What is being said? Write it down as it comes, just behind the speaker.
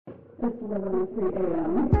It's 11:03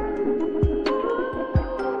 a.m.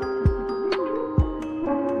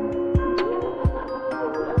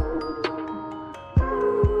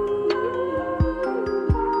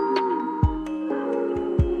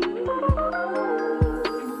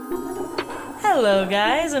 Hello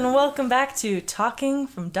guys, and welcome back to Talking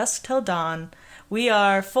from Dusk Till Dawn. We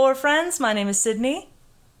are four friends. My name is Sydney.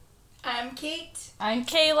 I'm Kate. I'm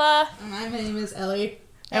Kayla. And my name is Ellie.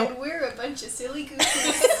 And we're a bunch of silly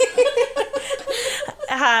gooses.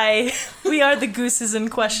 Hi, we are the gooses in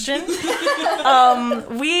question.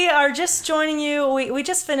 We are just joining you. We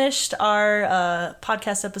just finished our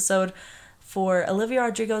podcast episode for Olivia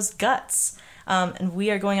Rodrigo's Guts. And we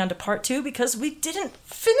are going on to part 2 because we didn't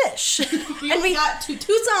finish. We only got to 2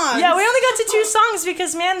 songs. Yeah, we only got to 2 songs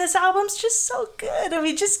because, man, this album's just so good. And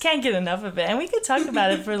we just can't get enough of it. And we could talk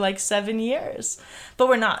about it for like 7 years. But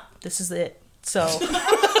we're not. This is it. So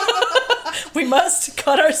we must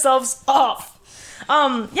cut ourselves off.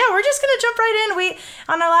 We're just going to jump right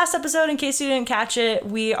in. On our last episode, in case you didn't catch it,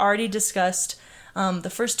 we already discussed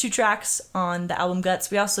the first 2 tracks on the album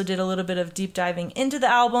Guts. We also did a little bit of deep diving into the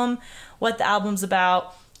album, what the album's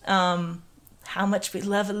about, how much we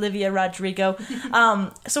love Olivia Rodrigo.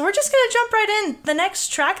 So we're just going to jump right in. The next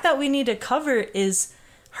track that we need to cover is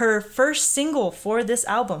her first single for this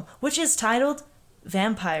album, which is titled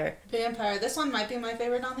Vampire. Vampire. This one might be my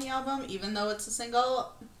favorite on the album, even though it's a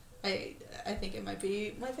single. I think it might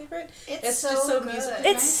be my favorite. It's just so good.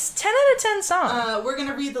 musically It's 10 out of 10 song. We're going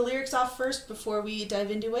to read the lyrics off first before we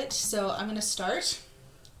dive into it, so I'm going to start.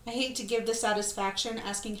 I hate to give the satisfaction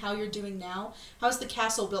asking how you're doing now. How's the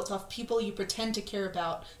castle built off people you pretend to care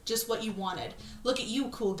about? Just what you wanted. Look at you,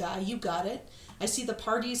 cool guy. You got it. I see the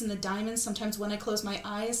parties and the diamonds sometimes when I close my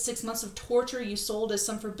eyes. 6 months of torture you sold as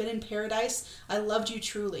some forbidden paradise. I loved you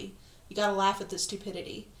truly. You gotta laugh at this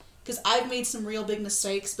stupidity. Because I've made some real big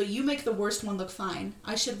mistakes, but you make the worst one look fine.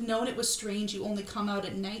 I should have known it was strange you only come out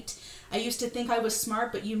at night. I used to think I was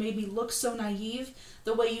smart, but you made me look so naive.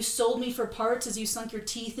 The way you sold me for parts as you sunk your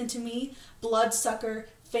teeth into me. Bloodsucker,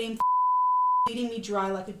 fame, bleeding me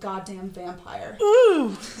dry like a goddamn vampire.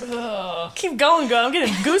 Ooh. Keep going, girl. I'm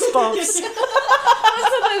getting goosebumps.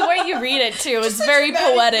 The way you read it, too, is very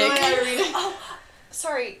poetic. Go ahead, read it. Oh,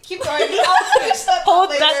 sorry, keep going. I'll finish that Hold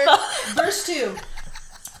later. that thought. Verse 2.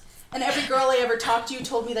 And every girl I ever talked to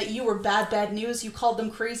told me that you were bad news. You called them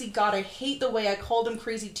crazy. God, I hate the way I called them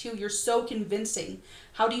crazy too. You're so convincing.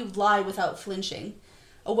 How do you lie without flinching?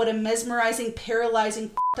 Oh, what a mesmerizing, paralyzing,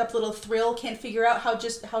 f***ed up little thrill. Can't figure out how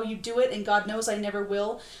you do it, and God knows I never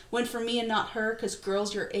will. Went for me and not her, 'cause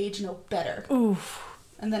girls your age know better. Oof.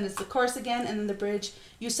 And then it's the chorus again, and then the bridge.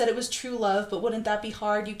 You said it was true love, but wouldn't that be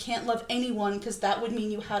hard? You can't love anyone, 'cause that would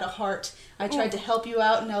mean you had a heart. I tried to help you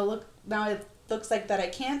out, now it looks like that I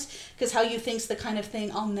can't, because how you think's the kind of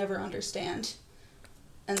thing I'll never understand.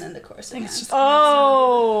 And then the chorus again.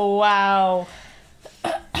 Oh, wow.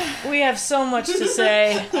 We have so much to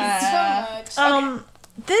say. So much.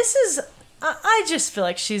 This is... I just feel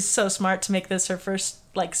like she's so smart to make this her first,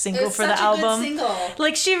 single It's for the such a album. good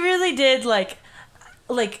single. She really did,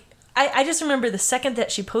 I just remember the second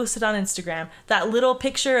that she posted on Instagram, that little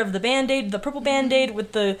picture of the Band-Aid, the purple Band-Aid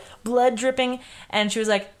with the blood dripping, and she was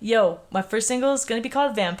like, yo, my first single is going to be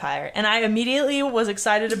called Vampire. And I immediately was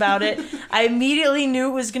excited about it. I immediately knew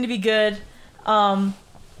it was going to be good. Man,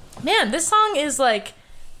 this song is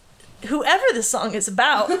whoever this song is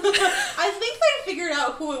about. I think they figured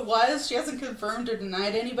out who it was. She hasn't confirmed or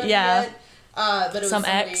denied anybody Yeah. yet. But it was Some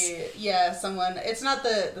somebody, ex. Yeah, someone. It's not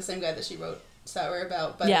the same guy that she wrote Sour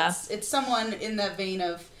about, but Yeah. it's someone in that vein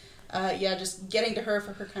of, just getting to her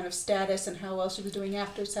for her kind of status and how well she was doing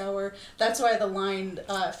after Sour. That's why the line,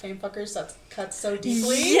 fame fuckers, that's cut so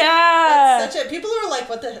deeply. Yeah. That's such a, people are like,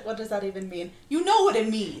 what does that even mean? You know what it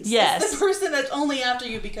means. Yes. It's the person that's only after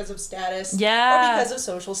you because of status. Yeah. Or because of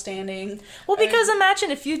social standing. Well, because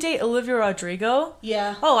imagine if you date Olivia Rodrigo.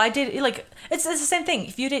 Yeah. Oh, I did, it's the same thing.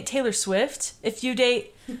 If you date Taylor Swift, if you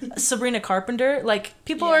date Sabrina Carpenter,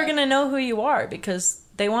 people are going to know who you are because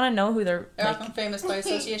they want to know who they're often famous by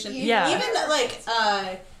association. Yeah. Even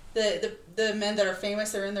the men that are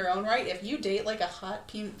famous are in their own right. If you date a hot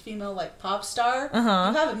female pop star, you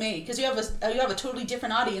have it made because you have a totally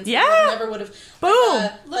different audience. Yeah. That you never would have. Boom.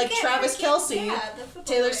 Like Travis Kelce,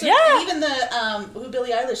 Taylor Swift, Yeah. and even the who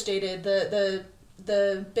Billie Eilish dated,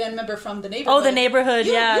 the band member from The Neighborhood. Oh, The Neighborhood,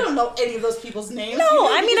 you yeah. You don't know any of those people's names. No, You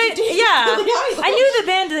know I mean, because you dated Billie Eilish. I knew the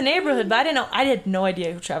band The Neighborhood, but I had no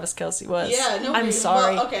idea who Travis Kelce was. Yeah, no. I'm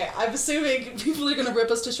sorry. Well, okay, I'm assuming people are gonna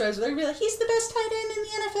rip us to shreds. They're gonna be like, he's the best tight end in the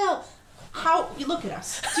NFL. How you look at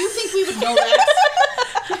us? Do you think we would know that?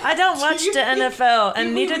 I don't watch the NFL,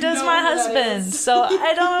 and neither does my know what that husband. is? So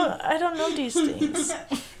I don't know these things.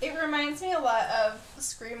 It reminds me a lot of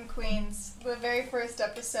Scream Queens. The very first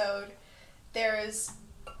episode, there is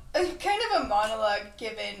a kind of a monologue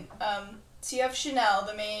given. So you have Chanel,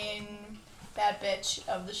 the main bad bitch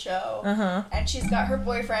of the show, and she's got her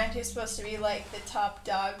boyfriend who's supposed to be like the top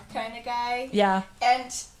dog kind of guy. Yeah.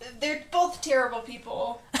 And they're both terrible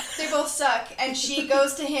people. They both suck. And she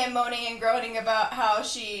goes to him moaning and groaning about how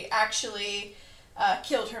she actually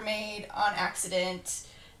killed her maid on accident.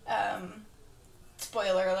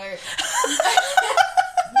 Spoiler alert.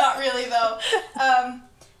 Not really, though.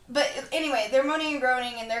 But anyway, they're moaning and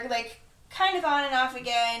groaning, and they're, like, kind of on and off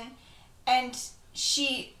again. And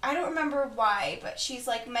I don't remember why, but she's,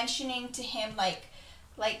 like, mentioning to him, like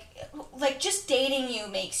just dating you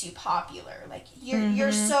makes you popular. Like,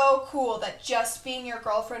 you're so cool that just being your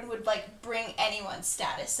girlfriend would, like, bring anyone's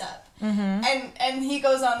status up. And he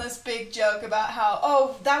goes on this big joke about how,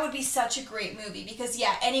 oh, that would be such a great movie because,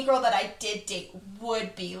 yeah, any girl that I did date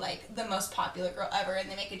would be, like, the most popular girl ever. And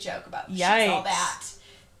they make a joke about she's all that.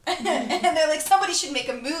 And they're like, somebody should make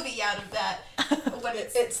a movie out of that when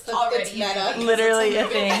it's already meta. Literally a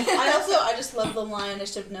thing. I just love the line, I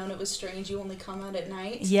should have known it was strange, you only come out at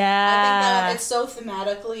night. Yeah. I think that it's so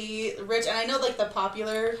thematically rich, and I know, like, the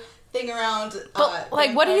popular thing around But,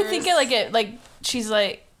 like, what do you think she's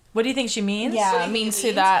like, what do you think she means? yeah, means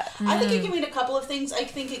to that? I think it can mean a couple of things. I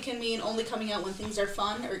think it can mean only coming out when things are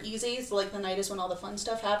fun or easy. So, like, the night is when all the fun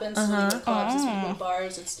stuff happens. So, like, in clubs, it's people in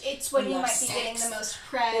bars. It's when you might be getting the most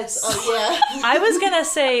press. I was gonna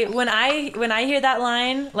say when I hear that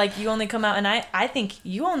line, like, you only come out at night, I think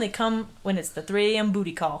you only come when it's the 3 a.m.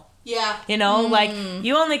 booty call. Yeah. You know, like,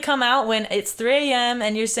 you only come out when it's 3 a.m.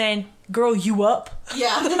 and you're saying, girl, you up?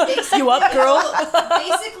 Yeah. You up, girl?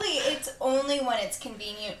 Basically, it's only when it's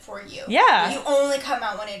convenient for you. Yeah. You only come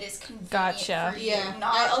out when it is convenient for you,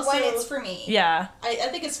 not when it's for me. Yeah. I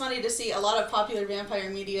think it's funny to see a lot of popular vampire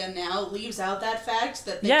media now leaves out that fact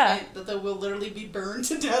that that they will literally be burned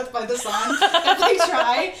to death by the sun if they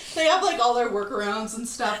try. They have, like, all their workarounds and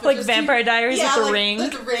stuff. Like Vampire Diaries with the ring.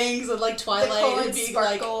 Like the rings and, like, Twilight and being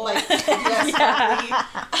sparkle. like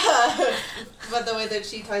but the way that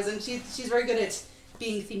she ties in, she's very good at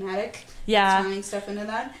being thematic. Yeah. Tying stuff into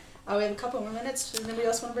that. We have a couple more minutes. Does anybody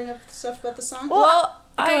else want to bring up stuff about the song? Well,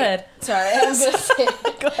 go ahead. Sorry, I was gonna say.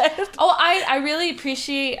 Go ahead. Oh, I really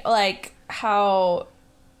appreciate, like, how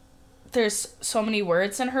there's so many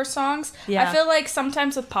words in her songs. Yeah. I feel like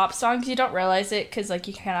sometimes with pop songs you don't realize it because, like,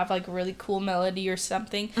 you can have, like, a really cool melody or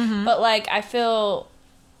something. But, like, I feel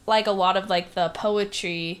like a lot of, like, the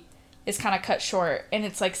poetry is kind of cut short, and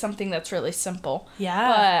it's, like, something that's really simple.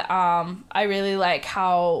 Yeah. But I really like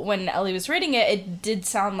how when Ellie was reading it, it did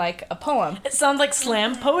sound like a poem. It sounds like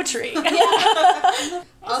slam poetry.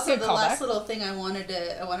 Also, the last little thing I wanted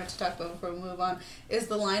to talk about before we move on is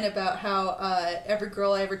the line about how every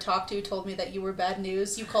girl I ever talked to told me that you were bad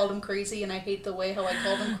news. You called them crazy, and I hate the way how I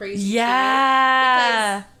call them crazy.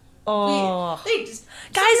 Yeah. Because they just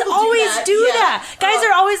guys always do that. Guys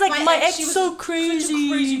are always like, my ex was so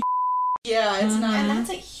crazy. Yeah, it's not. And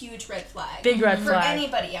that's a huge red flag. Big red for flag.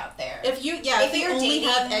 anybody out there. If they you're only dating,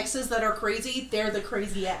 have exes that are crazy, they're the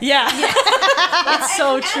crazy ex. Yeah. It's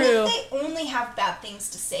so true. And if they only have bad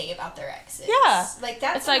things to say about their exes. Yeah. Like,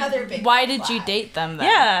 that's It's like, another big why red did you flag. date them then?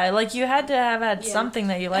 Yeah, like, you had to have had something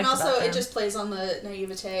that you liked And also, about them. it just plays on the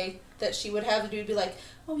naivete that she would have. The dude be like,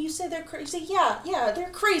 "Oh, you say they're crazy? Yeah,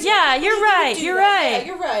 they're crazy. Yeah, you're right. Yeah,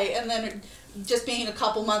 you're right." And then just being a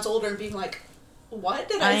couple months older and being like, what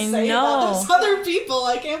did I say about those other people?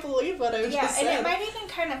 I can't believe what I was just saying. Yeah, and it might even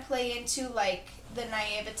kind of play into, like, the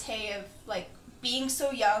naivete of, like, being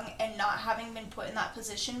so young and not having been put in that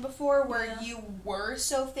position before where you were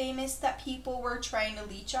so famous that people were trying to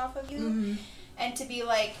leech off of you. And to be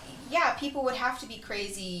like, yeah, people would have to be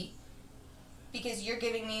crazy because you're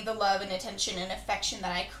giving me the love and attention and affection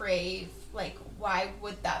that I crave. Like, why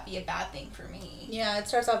would that be a bad thing for me? Yeah, it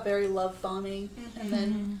starts off very love bombing, and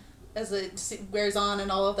then as it wears on and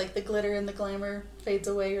all of, like, the glitter and the glamour fades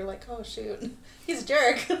away, you're like, oh shoot, he's a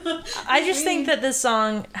jerk. I just think that this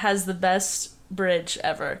song has the best bridge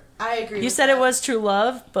ever. I agree. You said it was true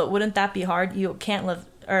love, but wouldn't that be hard? You can't love,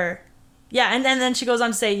 and then she goes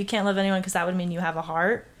on to say you can't love anyone because that would mean you have a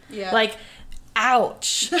heart. Yeah. Like,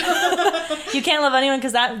 ouch. You can't love anyone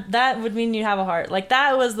because that would mean you have a heart. Like,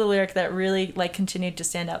 that was the lyric that really, like, continued to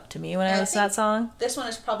stand out to me when I listened to that song. This one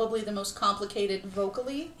is probably the most complicated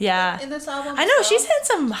vocally. Yeah. In this album. I know, she's hit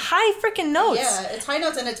some high freaking notes. Yeah, it's high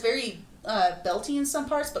notes and it's very belty in some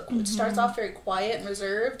parts, but it starts off very quiet and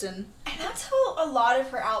reserved, and that's how a lot of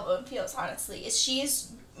her album feels, honestly, is she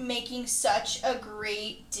is making such a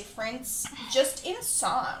great difference just in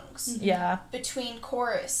songs. Yeah. Between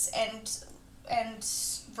chorus and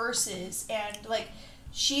verses, and like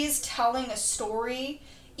she is telling a story,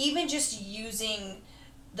 even just using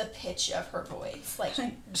the pitch of her voice. Like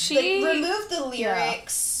remove the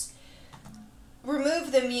lyrics,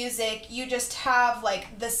 remove the music, you just have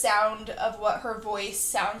like the sound of what her voice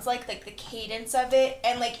sounds like the cadence of it,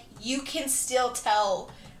 and like you can still tell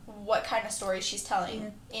what kind of story she's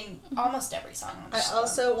telling in almost every song. I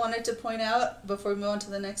also wanted to point out, before we move on to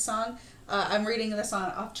the next song, I'm reading this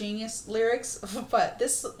on Off Genius lyrics, but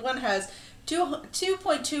this one has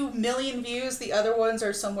 2.2 million views. The other ones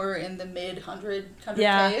are somewhere in the mid 100Ks.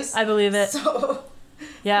 Yeah, I believe it. So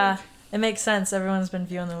yeah, it makes sense. Everyone's been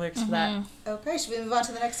viewing the lyrics for that. Okay, should we move on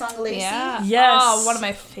to the next song, Lacey? Yeah. Yes. Oh, one of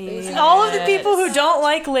my favorites. All of the people who don't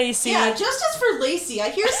like Lacey. Yeah, justice for Lacey. I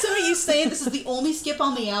hear some of you saying this is the only skip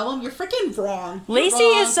on the album. You're freaking wrong. Lacey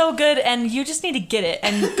is so good, and you just need to get it.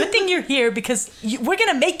 And good thing you're here, because we're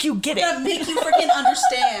going to make you get it. We're going to make you freaking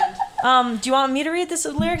understand. Do you want me to read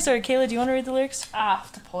the lyrics, or Kayla, do you want to read the lyrics? I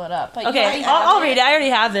have to pull it up. But Okay, I'll read it. I already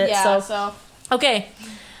have it. Yeah, so. Okay.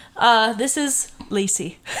 This is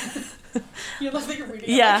Lacey. You love that you're reading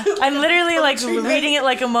it. Yeah, like I'm literally like poetry. reading it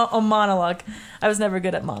like a monologue. I was never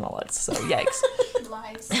good at monologues, so yikes.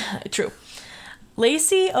 Lies. True.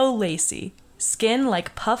 Lacey, oh Lacey, skin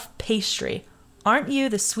like puff pastry. Aren't you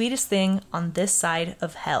the sweetest thing on this side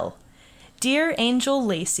of hell? Dear angel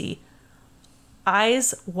Lacey,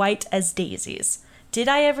 eyes white as daisies. Did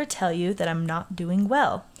I ever tell you that I'm not doing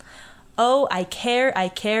well? Oh, I care, I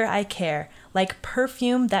care, I care. Like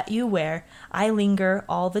perfume that you wear, I linger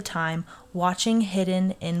all the time, watching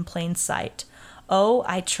hidden in plain sight. Oh,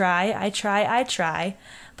 I try, I try, I try,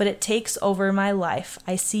 but it takes over my life.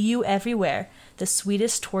 I see you everywhere, the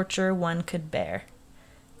sweetest torture one could bear.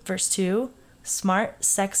 Verse 2, smart,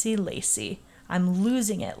 sexy Lacey, I'm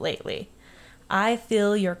losing it lately. I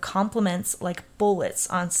feel your compliments like bullets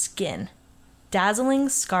on skin. Dazzling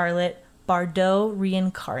scarlet, Bardot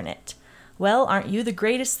reincarnate. Well, aren't you the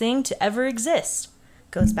greatest thing to ever exist?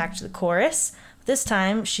 Goes back to the chorus. This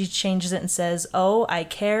time she changes it and says, oh, I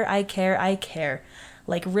care, I care, I care.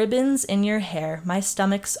 Like ribbons in your hair, my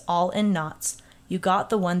stomach's all in knots. You got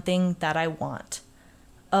the one thing that I want.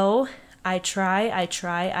 Oh, I try, I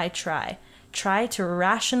try, I try. Try to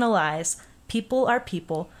rationalize. People are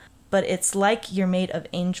people, but it's like you're made of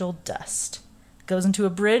angel dust. Goes into a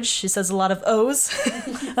bridge. She says a lot of O's.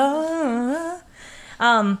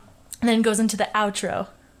 And then goes into the outro.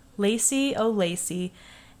 Lacey, oh Lacey,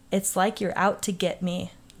 it's like you're out to get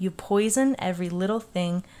me. You poison every little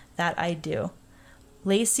thing that I do.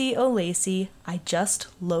 Lacey, oh Lacey, I just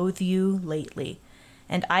loathe you lately.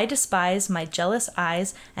 And I despise my jealous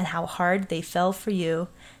eyes and how hard they fell for you.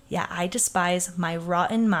 Yeah, I despise my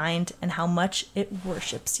rotten mind and how much it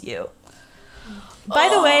worships you. By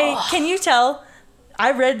the way, can you tell?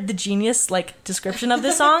 I read the Genius description of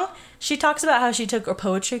this song. She talks about how she took a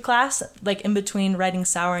poetry class in between writing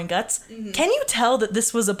Sour and Guts. Mm-hmm. Can you tell that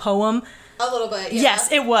this was a poem? A little bit, yeah.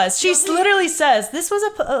 Yes, it was. She literally says, "This was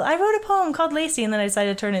I wrote a poem called Lacey, and then I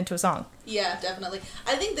decided to turn it into a song." Yeah, definitely.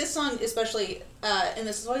 I think this song, especially, and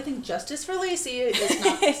this is why I think Justice for Lacey is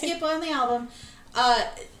not the skip on the album.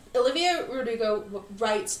 Olivia Rodrigo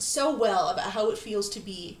writes so well about how it feels to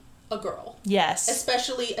be a girl. Yes.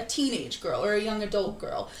 Especially a teenage girl or a young adult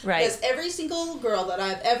girl. Right. Because every single girl that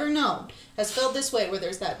I've ever known has felt this way, where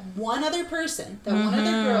there's that one other person, that one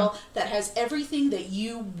other girl that has everything that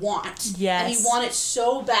you want. Yes. And you want it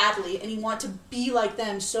so badly, and you want to be like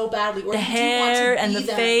them so badly. Or the you hair do want to and be the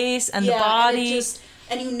them. face and the body.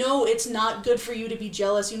 And you know it's not good for you to be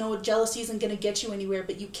jealous. You know jealousy isn't going to get you anywhere,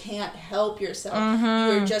 but you can't help yourself.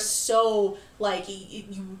 You're just so,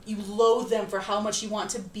 you loathe them for how much you want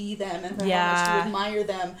to be them and for how much to admire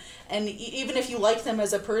them. And even if you like them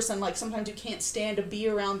as a person, sometimes you can't stand to be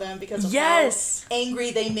around them because of how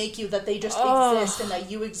angry they make you that they just exist and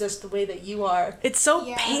that you exist the way that you are. It's so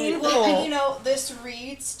painful. Well, and this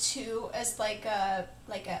reads too as like a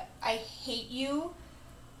I hate you,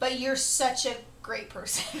 but you're such a great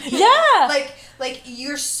person. Yeah. like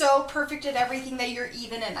you're so perfect at everything that you're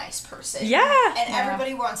even a nice person. Yeah. And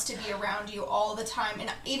everybody wants to be around you all the time.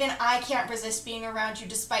 And even I can't resist being around you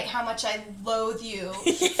despite how much I loathe you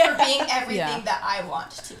for being everything that I want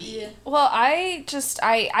to be. Well,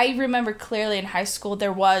 I remember clearly in high school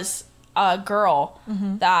there was a girl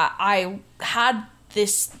that I had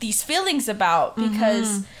these feelings about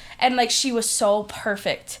because and she was so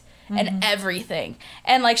perfect and everything.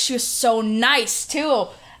 And she was so nice too.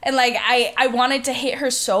 And, like, I wanted to hit her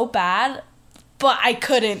so bad, but I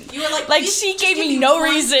couldn't. You were like, she gave me no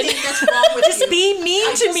reason. That's wrong with Just you. be mean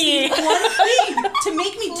I to just me. need one thing to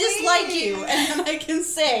make me dislike you, and then I can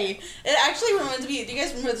say. It actually reminds me. Do you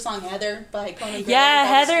guys remember the song "Heather" by Conan Gray? Yeah,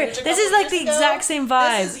 That was Heather. huge a This couple is like years the ago? exact same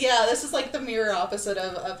vibe. This is like the mirror opposite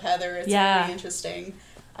of Heather. It's really interesting.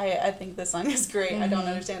 I think this song is great. I don't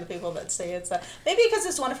understand the people that say it's that. Maybe because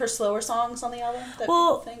it's one of her slower songs on the album that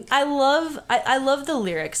people think. I love the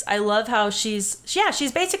lyrics. I love how she's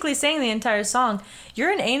basically saying the entire song, you're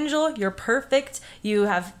an angel, you're perfect, you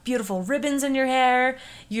have beautiful ribbons in your hair,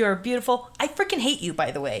 you're beautiful. I freaking hate you, by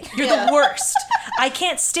the way. You're the worst. I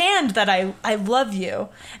can't stand that I love you.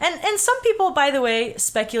 And some people, by the way,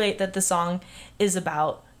 speculate that the song is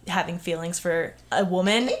about having feelings for a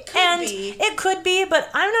woman. It could be, but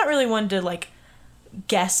I'm not really one to like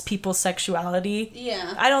guess people's sexuality.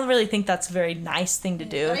 Yeah. I don't really think that's a very nice thing to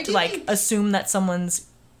do, to like assume that someone's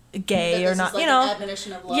gay or not, is like you know. An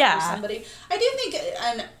admonition of love for somebody. I do think,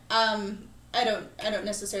 and I don't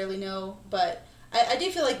necessarily know, but I do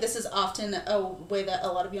feel like this is often a way that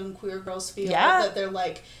a lot of young queer girls feel. Yeah. That they're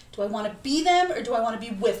like, do I want to be them or do I want to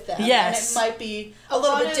be with them? Yes. And it might be a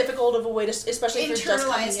little bit difficult of a way to, especially if you're just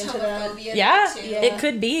coming into that. Yeah, it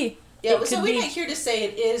could be. Yeah, so we're not here to say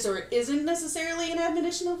it is or isn't necessarily an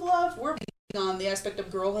admonition of love. We're on the aspect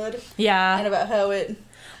of girlhood. Yeah. And about how it...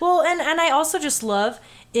 Well, and I also just love,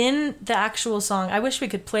 in the actual song, I wish we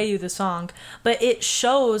could play you the song, but it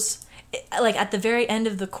shows... like at the very end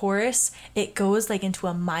of the chorus, it goes like into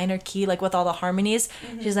a minor key, like with all the harmonies.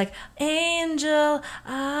 She's like, angel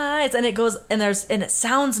eyes, and it goes, and it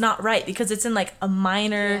sounds not right because it's in like a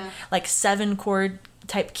minor like 7-chord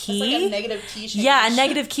type key. It's like a negative key change. Yeah, a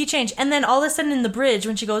negative key change. And then all of a sudden in the bridge,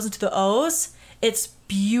 when she goes into the O's, it's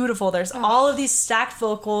beautiful. There's all of these stacked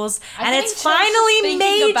vocals, and it's finally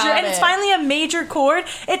major, and it's finally a major chord.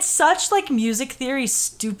 It's such like music theory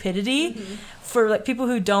stupidity. For like people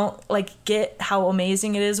who don't like get how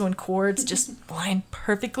amazing it is when chords just line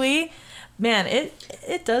perfectly. Man,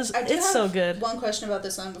 it does. It's so good. One question about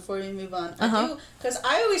this song before we move on. I do, because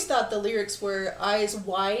I always thought the lyrics were eyes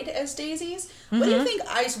wide as daisies. What do you think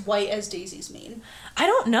eyes white as daisies mean? I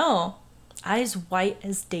don't know. Eyes white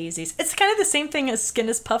as daisies. It's kind of the same thing as skin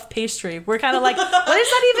as puff pastry. We're kind of like, what does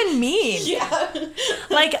that even mean? Yeah.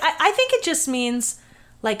 Like, I think it just means,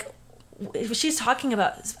 like, she's talking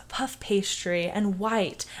about puff pastry and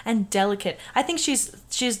white and delicate. I think she's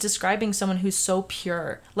describing someone who's so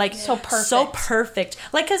pure, like so perfect.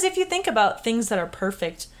 Like, because if you think about things that are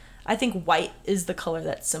perfect, I think white is the color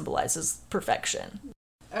that symbolizes perfection.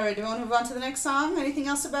 All right, do you want to move on to the next song? Anything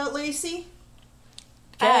else about Lacey?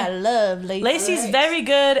 I love Lacey. Lacey's very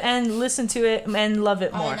good, and listen to it and love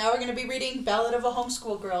it more. All right, now we're going to be reading Ballad of a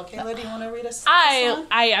Homeschool Girl. Kayla, do you want to read us this song?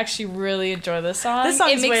 I actually really enjoy this song. This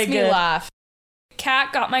song's it makes way me good. laugh.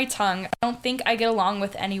 Cat got my tongue. I don't think I get along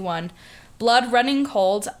with anyone. Blood running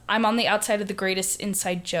cold. I'm on the outside of the greatest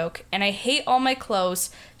inside joke. And I hate all my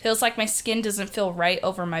clothes. Feels like my skin doesn't feel right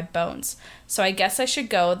over my bones. So I guess I should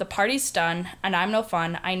go. The party's done. And I'm no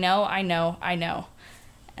fun. I know. And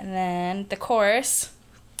then the chorus.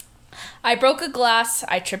 I broke a glass,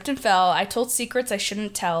 I tripped and fell, I told secrets I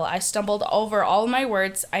shouldn't tell, I stumbled over all my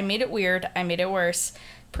words, I made it weird, I made it worse.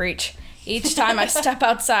 Preach. Each time I step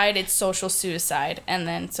outside, it's social suicide. And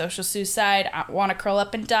then social suicide, I want to curl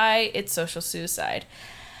up and die, it's social suicide.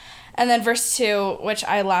 And then verse 2, which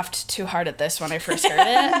I laughed too hard at this when I first heard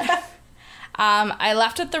it. I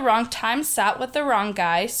left at the wrong time, sat with the wrong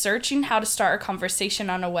guy, searching how to start a conversation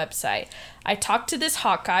on a website. I talked to this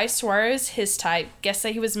hot guy, swore I was his type, guessed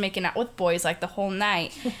that he was making out with boys like the whole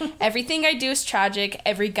night. Everything I do is tragic,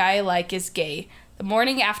 every guy I like is gay. The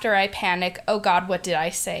morning after I panic, oh God, what did I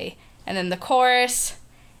say? And then the chorus,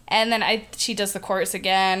 and then she does the chorus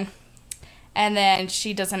again. And then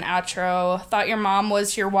she does an outro. Thought your mom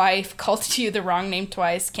was your wife. Called you the wrong name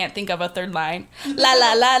twice. Can't think of a third line. La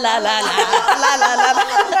la la la la la la la la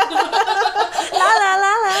La la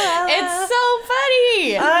la la. It's so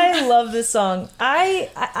funny. I love this song.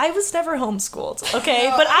 I was never homeschooled,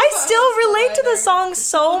 okay, but I still relate to the song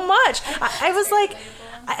so much. I was like,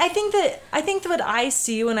 I think that what I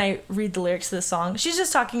see when I read the lyrics to the song, she's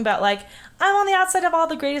just talking about like, I'm on the outside of all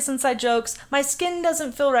the greatest inside jokes. My skin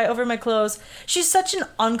doesn't feel right over my clothes. She's such an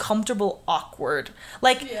uncomfortable, awkward.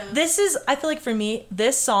 Like, this is, I feel like for me,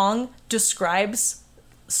 this song describes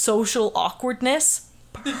social awkwardness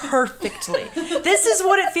perfectly. This is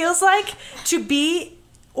what it feels like to be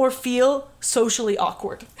or feel socially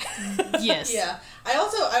awkward. Yes. Yeah.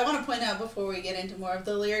 I want to point out before we get into more of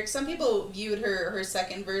the lyrics, some people viewed her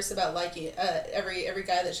second verse about liking every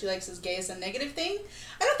guy that she likes is gay as a negative thing.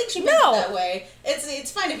 I don't think she meant it that way.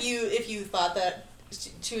 It's fine if you thought that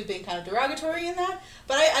she was being kind of derogatory in that,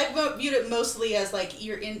 but I viewed it mostly as like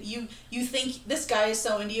you think this guy is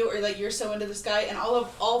so into you, or like you're so into this guy, and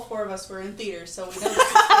all four of us were in theater, so we know this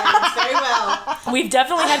experience very well. We've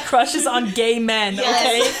definitely had crushes on gay men. Yes.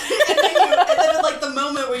 Okay. and then like the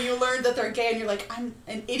moment where you learn that they're gay, and you're like, I'm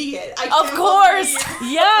an idiot. Of course,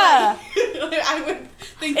 yeah. I would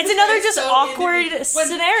think it's another just so awkward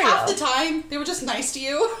scenario. Half the time they were just nice to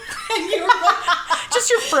you, and you were like, just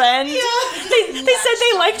your friend. Yeah. They said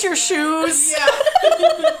they liked your shoes. Yeah.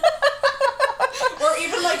 Or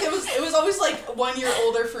even like it was always like 1 year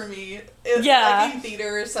older for me. Like in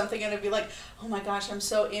theater or something, and it'd be like, oh my gosh, I'm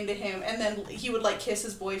so into him, and then he would like kiss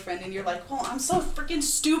his boyfriend, and you're like, oh, I'm so freaking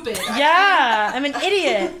stupid. Yeah, I'm an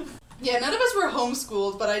idiot. Yeah, none of us were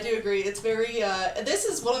homeschooled, but I do agree. It's very. This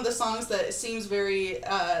is one of the songs that seems very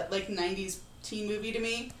like 90s teen movie to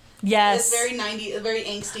me. Yes. It's very 90s, very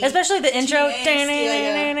angsty. Especially the intro.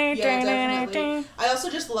 Yeah, definitely. I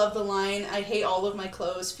also just love the line, I hate all of my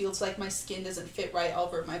clothes, feels like my skin doesn't fit right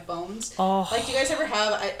over my bones. Oh. Like, do you guys ever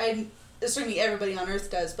have, I assuming everybody on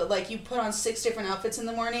Earth does, but like you put on 6 different outfits in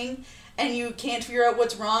the morning, and you can't figure out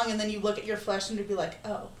what's wrong, and then you look at your flesh and you'd be like,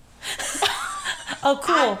 oh. Oh,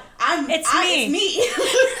 cool. It's me.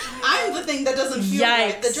 I'm the thing that doesn't feel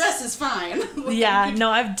right. The dress is fine. Yeah,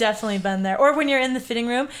 no, I've definitely been there. Or when you're in the fitting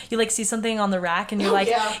room, you like see something on the rack and you're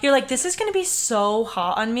like, this is gonna be so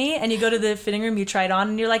hot on me, and you go to the fitting room, you try it on,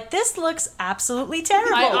 and you're like, this looks absolutely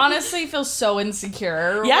terrible. I honestly feel so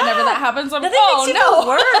insecure whenever that happens. I'm like, oh no,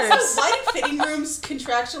 worse. Lighting fitting rooms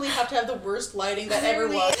contractually have to have the worst lighting that ever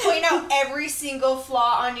was. Point out every single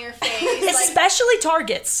flaw on your face, especially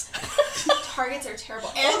Targets. Targets are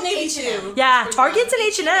terrible. And maybe too. Yeah, Targets and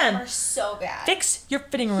H&M are so bad. Fix your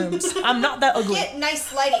fitting rooms. I'm not that ugly. Get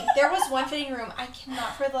nice lighting. There was one fitting room, I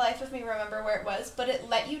cannot for the life of me remember where it was, but it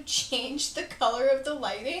let you change the color of the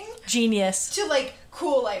lighting. Genius. To like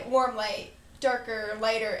cool light, warm light, darker,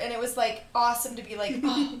 lighter, and it was like awesome to be like,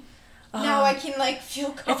 now I can like feel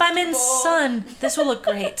comfortable. If I'm in sun, this will look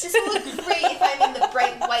great. This will look great if I'm in the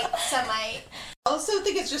bright white sunlight. I also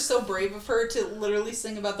think it's just so brave of her to literally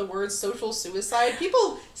sing about the word social suicide.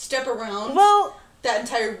 People step around that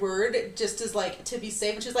entire word just as like to be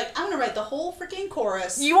safe, and she's like, I'm gonna write the whole freaking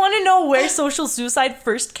chorus. You want to know where social suicide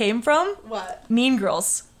first came from? What? Mean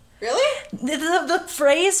Girls. Really? The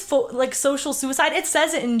phrase like social suicide, it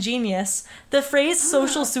says it in Genius. The phrase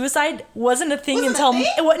social suicide wasn't a thing until no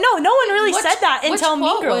one really said that until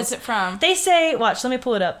Mean Girls. Which quote was it from? They say, watch, let me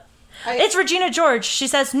pull it up. It's Regina George. She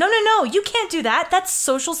says, no, you can't do that. That's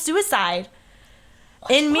social suicide.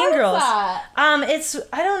 In Mean Girls. It's,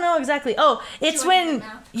 I don't know exactly. Oh, it's when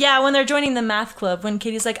they're joining the math club, when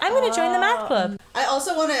Katie's like, I'm going to join the math club. I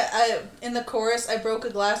also want to, in the chorus, I broke a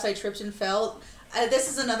glass, I tripped and fell. This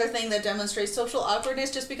is another thing that demonstrates social awkwardness,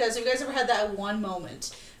 just because have you guys ever had that one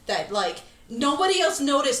moment that, like, nobody else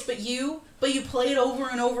noticed but you play it over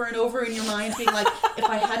and over and over in your mind, being like, if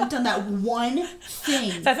I hadn't done that one thing.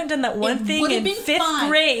 If I haven't done that one thing in 5th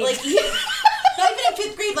grade. Like, not even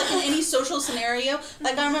in 5th grade, like in any social scenario.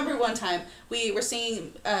 Like, I remember one time we were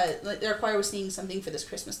singing, our choir was singing something for this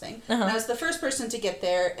Christmas thing. And I was the first person to get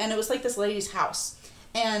there, and it was like this lady's house.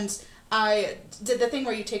 And I did the thing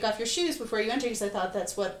where you take off your shoes before you enter, because I thought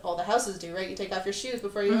that's what all the houses do, right? You take off your shoes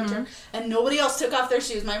before you enter. And nobody else took off their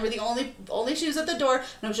shoes. Mine were the only shoes at the door, and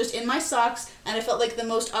I was just in my socks, and I felt like the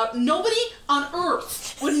most... nobody on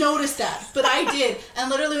earth would notice that, but I did. And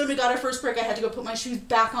literally when we got our first break, I had to go put my shoes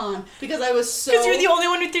back on, because I was so... Because you're the only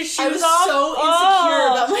one with your shoes off? I was so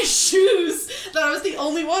insecure about my shoes, that I was the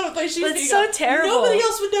only one with my shoes. That's so terrible. Nobody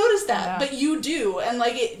else would notice that, but you do. And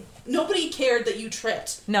like, nobody cared that you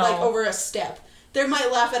tripped, like, over a step. They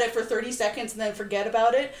might laugh at it for 30 seconds and then forget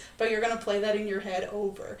about it, but you're going to play that in your head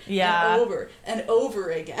over and over and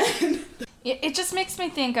over again. It just makes me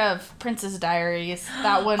think of Princess Diaries,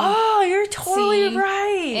 that one. Oh, you're totally scene,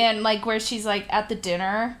 right. And like where she's like at the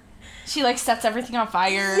dinner, she like sets everything on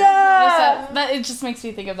fire. Yeah. That it just makes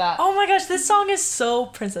me think of that. Oh my gosh, this song is so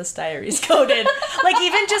Princess Diaries coded. Like,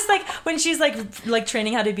 even just like when she's like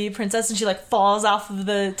training how to be a princess and she like falls off of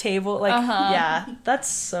the table. Like, yeah, that's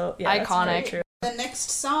so iconic. That's true. The next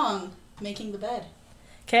song, Making the Bed.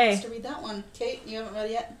 Okay. To read that one. Kate, you haven't read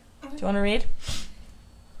it yet? Do you want to read?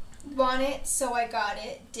 Want it, so I got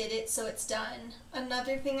it. Did it, so it's done.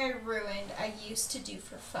 Another thing I ruined, I used to do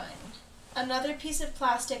for fun. Another piece of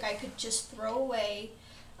plastic I could just throw away.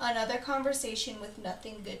 Another conversation with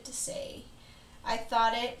nothing good to say. I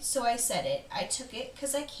thought it, so I said it. I took it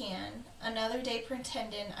 'cause I can. Another day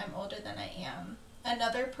pretending I'm older than I am.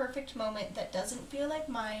 Another perfect moment that doesn't feel like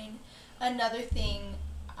mine. Another thing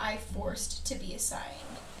I forced to be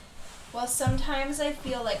assigned. Well, sometimes I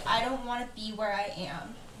feel like I don't want to be where I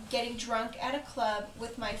am. Getting drunk at a club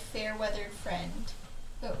with my fair-weathered friends.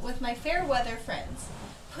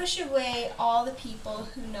 Push away all the people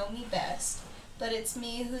who know me best. But it's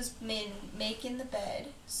me who's been making the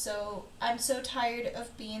bed. So I'm so tired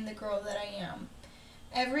of being the girl that I am.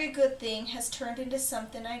 Every good thing has turned into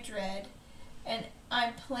something I dread. And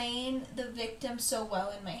I'm playing the victim so well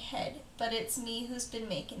in my head. But it's me who's been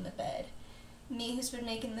making the bed. Me who's been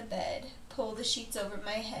making the bed. Pull the sheets over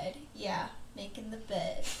my head. Yeah, making the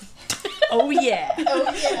bed. Oh, yeah.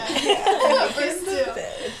 Oh, yeah. Verse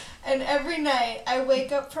 2. And every night I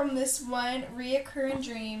wake up from this one reoccurring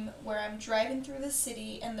dream where I'm driving through the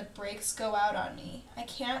city and the brakes go out on me. I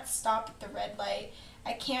can't stop at the red light.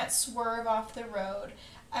 I can't swerve off the road.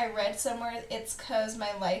 I read somewhere it's 'cause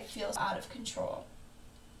my life feels out of control.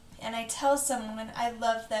 And I tell someone I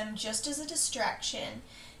love them just as a distraction.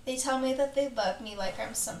 They tell me that they love me like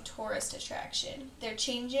I'm some tourist attraction. They're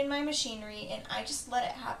changing my machinery and I just let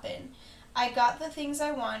it happen. I got the things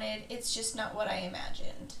I wanted, it's just not what I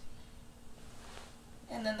imagined.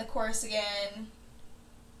 And then the chorus again.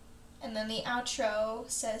 And then the outro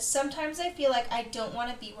says, sometimes I feel like I don't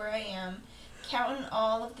want to be where I am, counting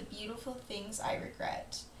all of the beautiful things I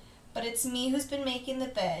regret. But it's me who's been making the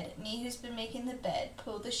bed, me who's been making the bed,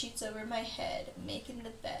 pull the sheets over my head, making the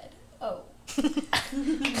bed. Oh. Okay.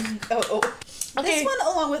 This one,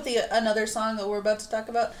 along with another song that we're about to talk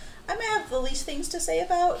about, I may have the least things to say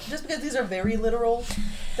about, just because these are very literal,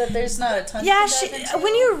 that there's not a ton to dive into.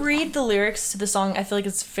 When you read the lyrics to the song, I feel like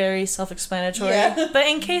it's very self-explanatory. Yeah. But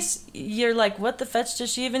in case you're like, what the fetch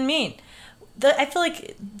does she even mean? I feel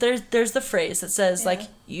like there's the phrase that says, like,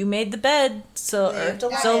 you made the bed, so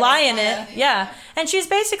lie in it. Yeah. And she's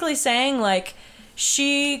basically saying, like,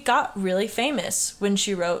 she got really famous when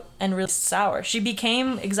she wrote and really sour. She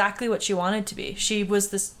became exactly what she wanted to be. She was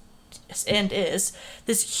this, and is,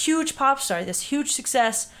 this huge pop star, this huge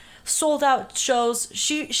success, sold out shows.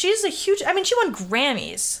 She's a huge, I mean, she won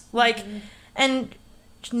Grammys. Like, and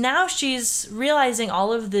now she's realizing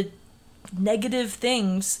all of the negative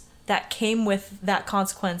things that came with that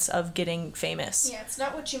consequence of getting famous. Yeah, it's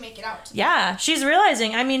not what you make it out to be. Yeah, she's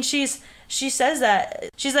realizing. I mean, she says that.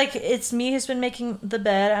 She's like, it's me who's been making the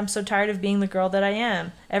bed. I'm so tired of being the girl that I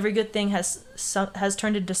am. Every good thing has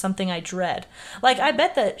turned into something I dread. Like, I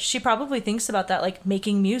bet that she probably thinks about that, like,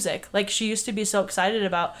 making music. Like, she used to be so excited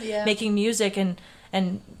about making music and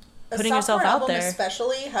putting herself out there.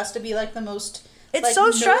 Especially has to be, like, the most... It's like,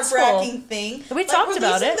 so stressful. nerve-wracking thing. We talked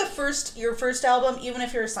about it. Your first album, even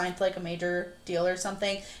if you're assigned to like a major deal or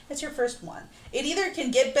something, it's your first one. It either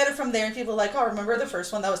can get better from there, and people are like, oh, remember the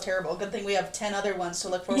first one? That was terrible. Good thing we have 10 other ones to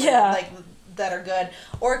look forward to, like, that are good.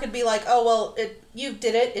 Or it could be like, oh, well, you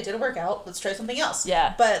did it. It didn't work out. Let's try something else.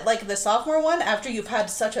 Yeah. But like the sophomore one, after you've had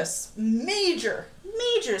such a major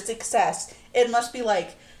success, it must be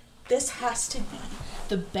like, this has to be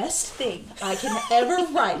the best thing I can ever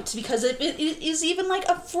write, because it is even like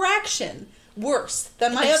a fraction worse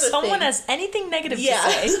than my other thing. If someone has anything negative to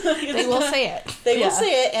say, they will say it. They will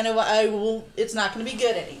say it, and it's not going to be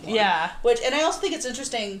good anymore. Yeah. And I also think it's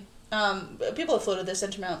interesting, people have floated this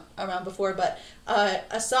sentiment around before, but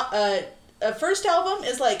a first album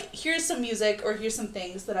is like, here's some music, or here's some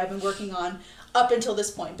things that I've been working on up until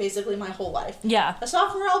this point, basically my whole life. Yeah. A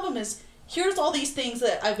sophomore album is, here's all these things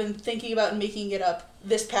that I've been thinking about and making it up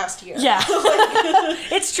this past year. Yeah.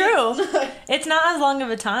 It's true. It's not as long of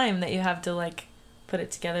a time that you have to, like, put it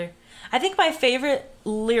together. I think my favorite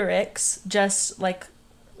lyrics, just, like,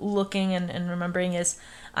 looking and remembering, is,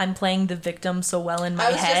 I'm playing the victim so well in my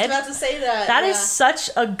head. I was just about to say that. That is such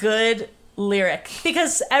a good lyric.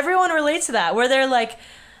 Because everyone relates to that, where they're, like,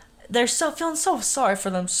 they're feeling so sorry for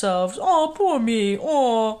themselves. Oh, poor me.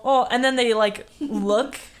 Oh. And then they, like,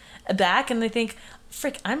 look back and they think,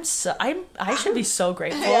 frick, I should be so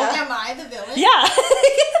grateful. Am I the villain? Yeah.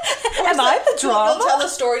 Am I the drama? They'll tell a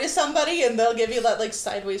story to somebody and they'll give you that, like,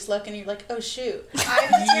 sideways look, and you're like, oh shoot,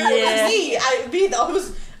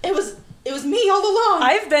 it was me all along.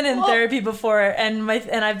 I've been in therapy before, and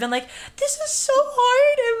I've been like, this is so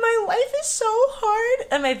hard, and my life is so hard,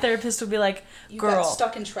 and my therapist would be like, girl, got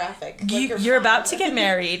stuck in traffic. You're about to get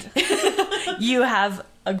married. You have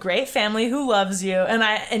a great family who loves you,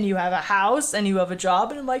 and you have a house, and you have a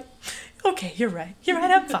job, and I'm like, okay, you're right,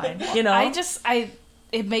 I'm fine. You know,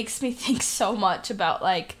 it makes me think so much about,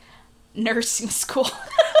 like, nursing school.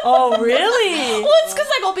 Oh, really? Well, it's because,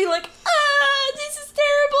 like, I'll be like, this is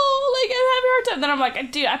terrible. Like, I'm having a hard expensive. Then I'm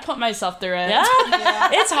like, dude, I put myself through it. Yeah.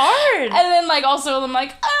 It's hard. And then, like, also, I'm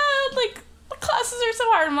like, like, the classes are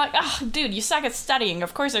so hard. I'm like, oh, dude, you suck at studying.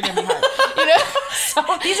 Of course they're going to be hard. You know? So,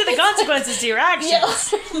 these are the consequences to your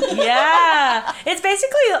actions. Yeah. It's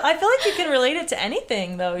basically, I feel like you can relate it to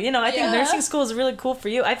anything, though. You know, I think nursing school is really cool for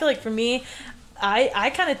you. I feel like for me,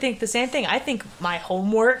 I kind of think the same thing. I think my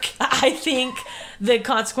homework, I think the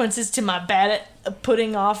consequences to my bad at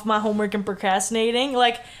putting off my homework and procrastinating.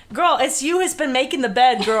 Like, girl, it's you who's been making the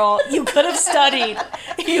bed, girl. You could have studied.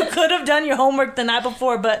 You could have done your homework the night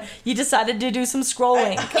before, but you decided to do some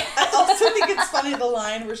scrolling. I also think it's funny the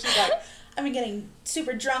line where she's like, I've been getting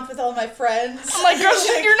super drunk with all my friends. I'm like, girl,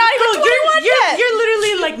 you're not even 21 yet. You're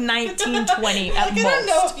literally like 19, 20 at most. I don't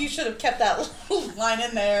know if you should have kept that line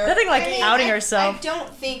in there. Nothing like outing herself. I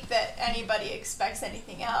don't think that anybody expects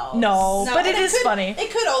anything else. No, but it is funny.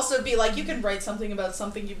 It could also be like, you can write something about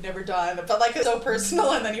something you've never done, but like it's so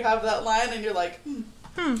personal, and then you have that line and you're like,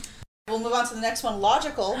 We'll move on to the next one,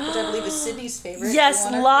 Logical, which I believe is Sydney's favorite. Yes,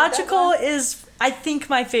 Logical is, I think,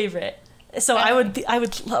 my favorite. So I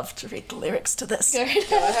would love to read the lyrics to this. Go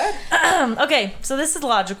ahead. Okay, so this is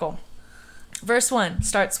Logical. Verse 1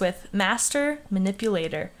 starts with, Master,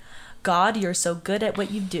 manipulator, God, you're so good at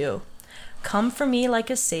what you do. Come for me like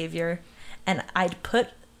a savior, and I'd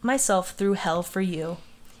put myself through hell for you.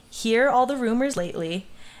 Hear all the rumors lately,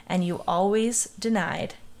 and you always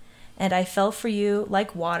denied. And I fell for you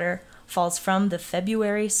like water falls from the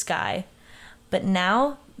February sky. But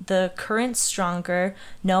now the current's stronger.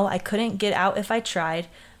 No, I couldn't get out if I tried.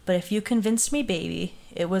 But if you convinced me, baby,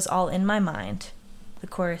 it was all in my mind. The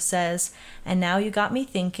chorus says, and now you got me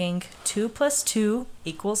thinking 2 + 2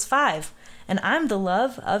 = 5. And I'm the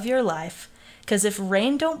love of your life. 'Cause if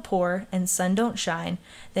rain don't pour and sun don't shine,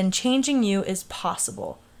 then changing you is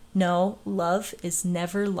possible. No, love is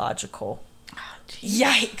never logical. Oh,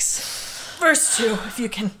 yikes. Verse 2, if you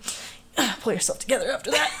can pull yourself together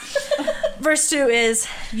after that. Verse 2 is,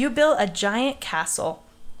 you built a giant castle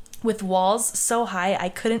with walls so high I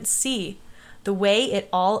couldn't see the way it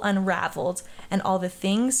all unraveled and all the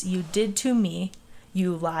things you did to me.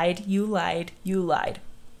 You lied, you lied, you lied.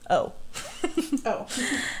 Oh. Oh.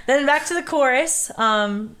 Then back to the chorus.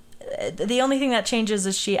 The only thing that changes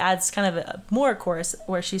is she adds kind of a more chorus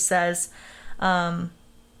where she says,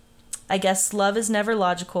 I guess love is never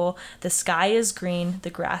logical. The sky is green, the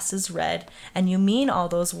grass is red, and you mean all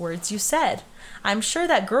those words you said. I'm sure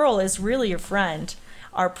that girl is really your friend.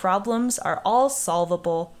 Our problems are all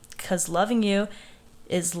solvable, 'cause loving you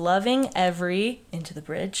is loving every, into the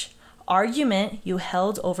bridge, argument you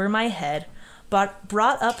held over my head, but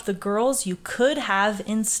brought up the girls you could have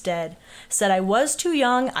instead. Said I was too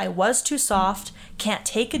young, I was too soft, can't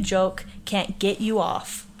take a joke, can't get you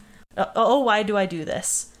off. Oh, why do I do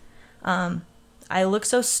this? I look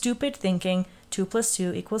so stupid thinking 2 +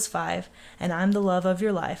 2 = 5, and I'm the love of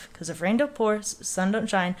your life. 'Cause if rain don't pour, sun don't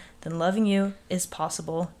shine, then loving you is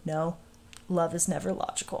possible. No, love is never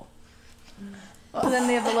logical. And then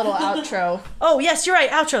they have the little outro. Oh, yes, you're right.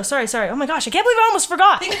 Outro. Sorry. Oh my gosh, I can't believe I almost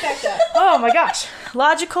forgot. Take it back up. Oh my gosh.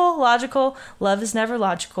 Logical. Love is never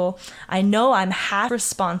logical. I know I'm half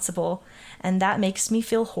responsible, and that makes me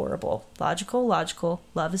feel horrible. Logical.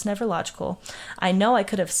 Love is never logical. I know I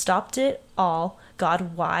could have stopped it all.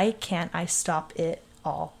 God, why can't I stop it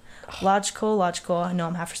all? Logical. I know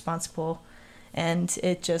I'm half responsible. And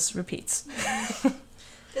it just repeats.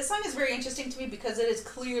 This song is very interesting to me because it is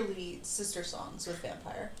clearly sister songs with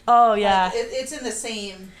Vampire. Oh, yeah. Like, it's in the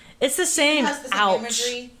same... It's the same. It has the same ouch.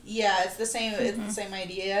 imagery. Yeah, it's the same. It's the same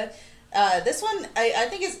idea. This one I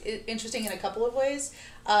think is interesting in a couple of ways.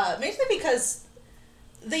 Mainly because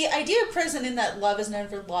the idea present in that love is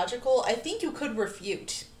never logical, I think you could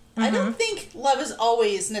refute. I don't think love is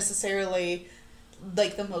always necessarily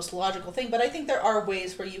like the most logical thing, but I think there are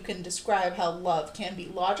ways where you can describe how love can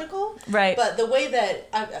be logical. Right. But the way that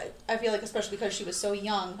I feel like, especially because she was so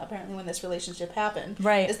young, apparently when this relationship happened,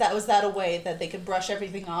 right, is that was that a way that they could brush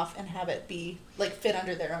everything off and have it be like fit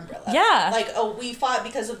under their umbrella. Yeah. Like, oh, we fought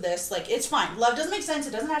because of this. Like, it's fine. Love doesn't make sense.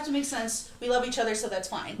 It doesn't have to make sense. We love each other, so that's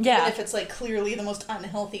fine. Yeah. Even if it's like clearly the most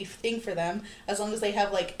unhealthy thing for them, as long as they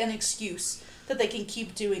have like an excuse that they can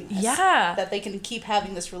keep doing this. Yeah. That they can keep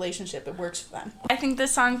having this relationship. It works for them. I think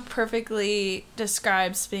this song perfectly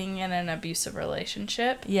describes being in an abusive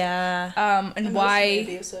relationship. Yeah. And why...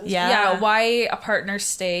 Abusive. Yeah, why a partner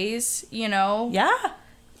stays, you know?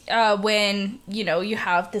 Yeah. When, you know, you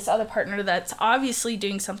have this other partner that's obviously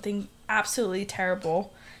doing something absolutely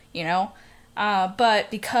terrible, you know? But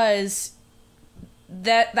because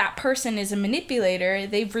that person is a manipulator,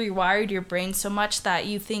 they've rewired your brain so much that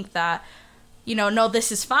you think that no,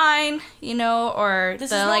 this is fine, or This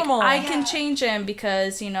the is like, normal. I Yeah. can change him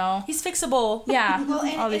because, He's fixable. yeah, Well,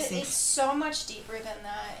 and all these it's things. so much deeper than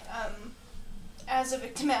that. As a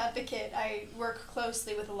victim advocate, I work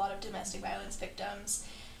closely with a lot of domestic violence victims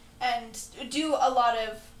and do a lot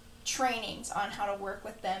of trainings on how to work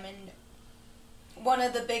with them. And one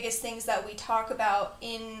of the biggest things that we talk about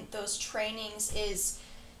in those trainings is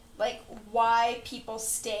like why people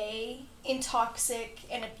stay in toxic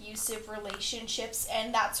and abusive relationships.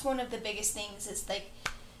 And that's one of the biggest things is like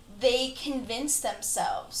they convince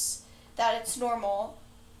themselves that it's normal,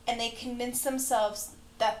 and they convince themselves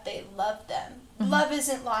that they love them. Mm-hmm. Love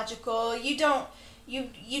isn't logical. You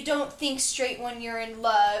don't think straight when you're in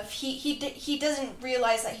love. He doesn't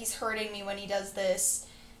realize that he's hurting me when he does this.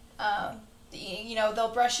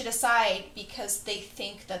 They'll brush it aside because they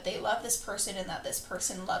think that they love this person and that this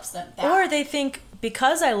person loves them back. Or they think,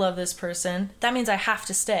 because I love this person, that means I have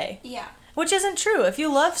to stay. Yeah. Which isn't true. If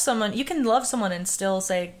you love someone, you can love someone and still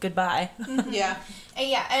say goodbye. Yeah.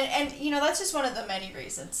 And that's just one of the many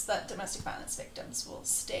reasons that domestic violence victims will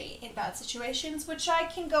stay in bad situations, which I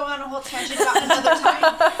can go on a whole tangent about another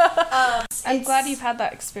time. I'm glad you've had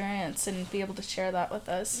that experience and be able to share that with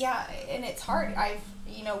us. Yeah, and it's hard. I've,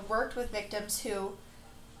 worked with victims who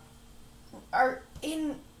are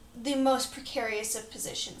in the most precarious of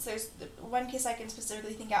positions. There's one case I can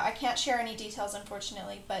specifically think out. I can't share any details,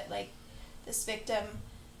 unfortunately, but, this victim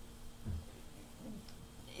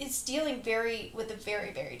is dealing with a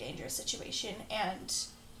very, very dangerous situation, and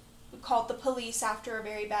called the police after a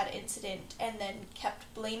very bad incident and then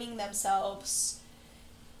kept blaming themselves,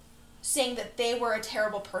 saying that they were a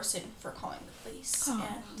terrible person for calling the police.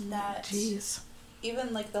 And that... Jeez.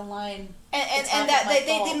 Even the line, and that they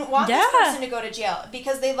didn't want Yeah. this person to go to jail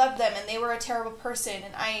because they loved them and they were a terrible person.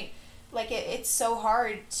 And it's so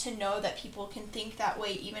hard to know that people can think that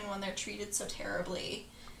way even when they're treated so terribly.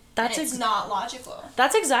 It's not logical.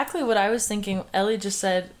 That's exactly what I was thinking. Ellie just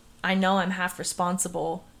said, I know I'm half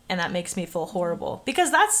responsible, and that makes me feel horrible.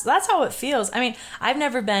 Because that's how it feels. I mean, I've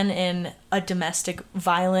never been in a domestic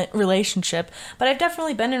violent relationship, but I've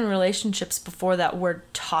definitely been in relationships before that were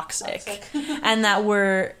toxic. And that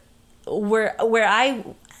were where I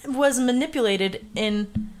was manipulated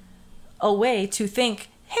in a way to think,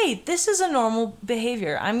 hey, this is a normal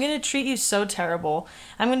behavior. I'm going to treat you so terrible.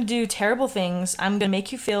 I'm going to do terrible things. I'm going to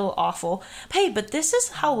make you feel awful. Hey, but this is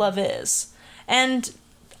how love is. And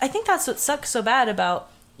I think that's what sucks so bad about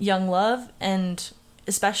young love, and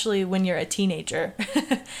especially when you're a teenager.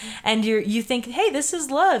 And you think, hey, this is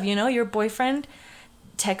love. Your boyfriend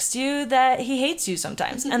texts you that he hates you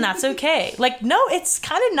sometimes, and that's okay. No, it's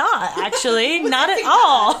kind of not, actually. Not at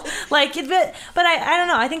all. But I don't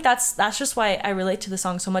know. I think that's just why I relate to the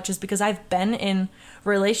song so much, is because I've been in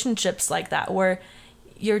relationships like that where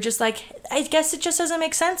you're just like, I guess it just doesn't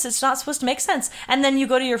make sense. It's not supposed to make sense. And then you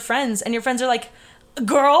go to your friends, and your friends are like,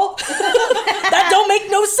 girl, that don't make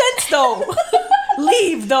no sense, though.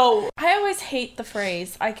 Leave, though. I always hate the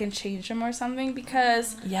phrase, I can change him or something,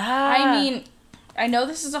 because, Yeah. I know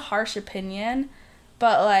this is a harsh opinion,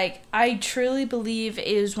 but, I truly believe it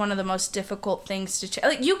is one of the most difficult things to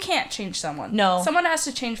change. You can't change someone. No. Someone has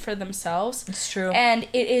to change for themselves. It's true. And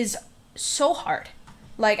it is so hard.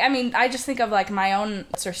 I just think of, my own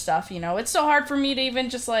or stuff, It's so hard for me to even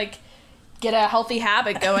just, get a healthy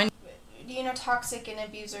habit going. Toxic and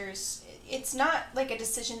abusers, it's not a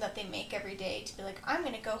decision that they make every day to be like, I'm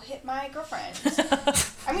going to go hit my girlfriend.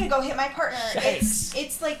 I'm going to go hit my partner. Yikes.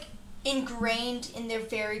 It's ingrained in their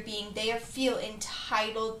very being. They feel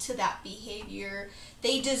entitled to that behavior.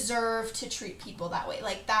 They deserve to treat people that way.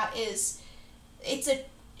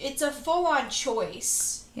 It's a full-on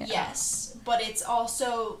choice, yes, but it's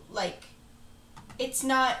also, it's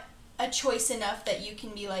not a choice enough that you can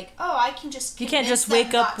be like, oh, I can just You can't just convince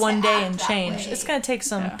wake them up not to one day act and that change. way. It's going to take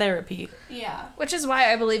some therapy. Yeah. Which is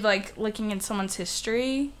why I believe, looking in someone's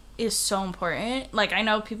history is so important. I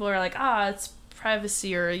know people are like, it's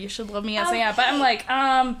privacy, or you should love me as I am. But I'm like,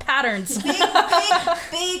 patterns.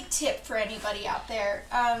 Big tip for anybody out there.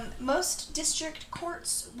 Most district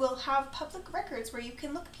courts will have public records where you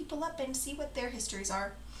can look people up and see what their histories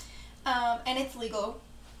are. And it's legal.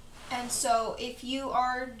 And so if you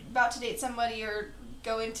are about to date somebody or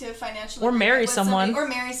go into financial Or marry agreement with someone. somebody, or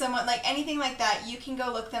marry someone, anything like that, you can go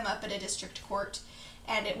look them up at a district court,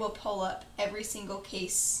 and it will pull up every single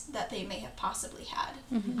case that they may have possibly had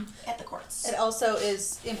at the courts. It also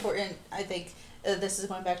is important, I think, this is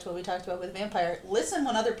going back to what we talked about with Vampire, listen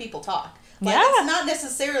when other people talk. It's not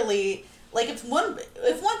necessarily Like if one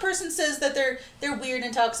person says that they're weird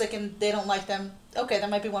and toxic and they don't like them, okay, that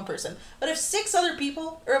might be one person. But if 6 other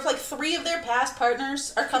people, or if like 3 of their past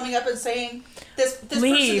partners are coming up and saying this person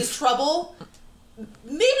is trouble,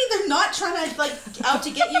 maybe they're not trying to like out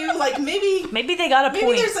to get you. Like maybe they got a point.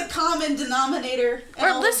 Maybe there's a common denominator.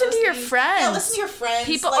 Or listen to your friends. Yeah, listen to your friends.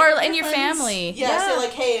 People, like, or in your family. Yeah, say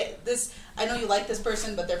like, hey, I know you like this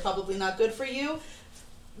person, but they're probably not good for you.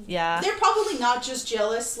 Yeah. They're probably not just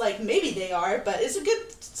jealous, like maybe they are, but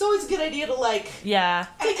it's always a good idea to like Yeah.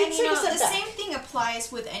 And you know, the same thing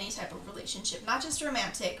applies with any type of relationship, not just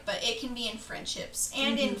romantic, but it can be in friendships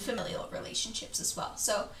and in familial relationships as well.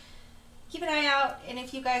 So keep an eye out, and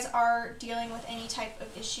if you guys are dealing with any type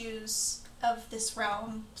of issues of this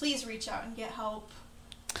realm, please reach out and get help.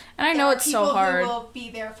 And I know it's so hard. People who will be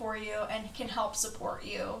there for you and can help support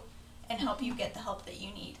you and help you get the help that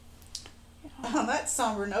you need. On that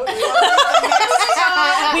somber note, we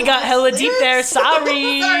got hella deep there.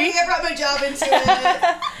 Sorry. Sorry, I brought my job into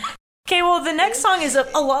it. Okay, well, the next song is a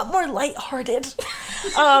lot more lighthearted.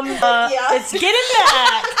 It's Getting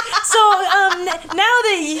Back. So now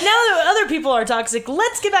that other people are toxic,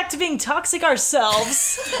 let's get back to being toxic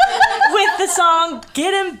ourselves with the song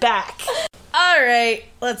Getting Back. All right,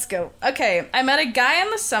 let's go. Okay, I met a guy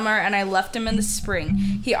in the summer and I left him in the spring.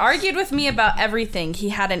 He argued with me about everything. He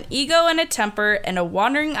had an ego and a temper and a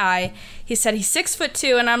wandering eye. He said he's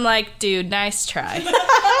 6'2", and I'm like, dude, nice try.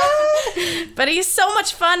 But he's so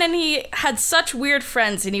much fun, and he had such weird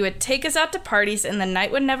friends, and he would take us out to parties, and the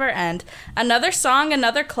night would never end. Another song,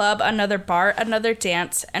 another club, another bar, another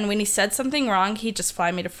dance, and when he said something wrong, he'd just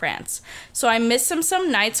fly me to France. So I miss him some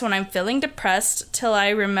nights when I'm feeling depressed, till I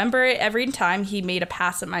remember it every time he made a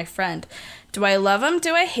pass at my friend. Do I love him?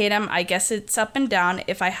 Do I hate him? I guess it's up and down.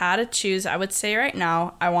 If I had to choose, I would say right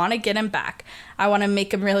now, I want to get him back. I want to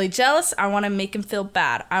make him really jealous. I want to make him feel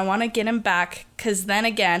bad. I want to get him back, because then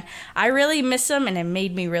again, I really miss him and it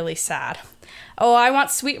made me really sad. Oh, I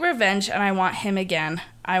want sweet revenge and I want him again.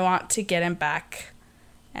 I want to get him back.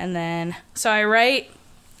 And then, so I write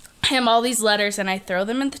him all these letters and I throw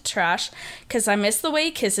them in the trash because I miss the way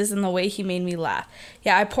he kisses and the way he made me laugh.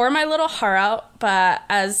 Yeah, I pour my little heart out, but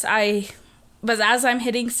as I'm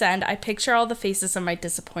hitting send, I picture all the faces of my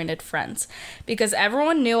disappointed friends. Because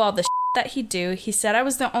everyone knew all the that he'd do. He said I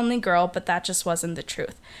was the only girl, but that just wasn't the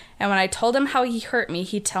truth. And when I told him how he hurt me,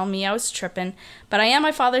 he'd tell me I was tripping. But I am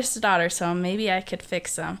my father's daughter, so maybe I could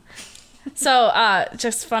fix him. So,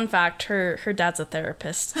 just fun fact, her dad's a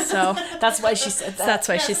therapist. So that's why she said that. That's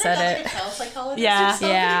why she said it. Yeah.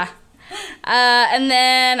 Yeah. And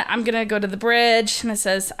then I'm gonna go to the bridge, and it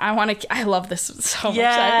says, I love this so much.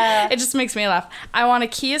 Yeah. It just makes me laugh. I want to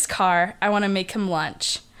key his car. I want to make him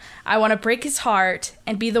lunch. I want to break his heart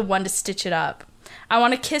and be the one to stitch it up. I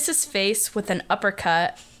want to kiss his face with an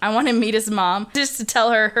uppercut. I want to meet his mom just to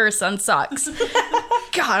tell her son sucks.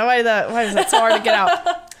 God, why is that so hard to get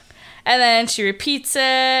out? And then she repeats it,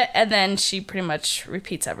 and then she pretty much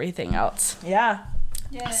repeats everything else. Yeah.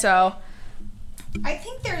 So I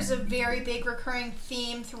think there's a very big recurring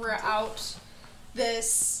theme throughout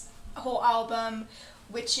this whole album,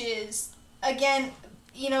 which is, again,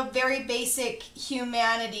 you know, very basic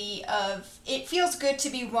humanity of it feels good to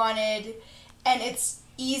be wanted, and it's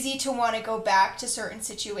easy to want to go back to certain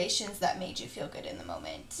situations that made you feel good in the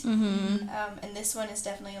moment. Mm-hmm. And this one is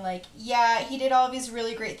definitely like, yeah, he did all of these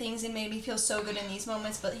really great things and made me feel so good in these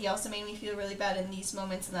moments, but he also made me feel really bad in these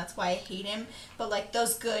moments, and that's why I hate him. But like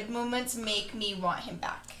those good moments make me want him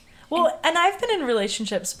back. Well, and I've been in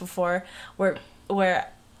relationships before where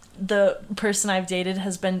the person I've dated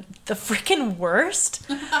has been the freaking worst.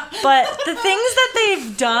 But the things that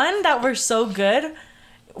they've done that were so good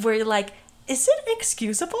were like, is it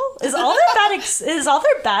excusable? Is all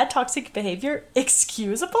their bad toxic behavior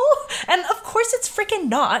excusable? And of course it's freaking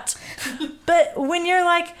not. But when you're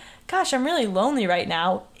like, gosh, I'm really lonely right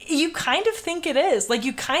now, you kind of think it is. Like,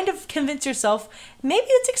 you kind of convince yourself, maybe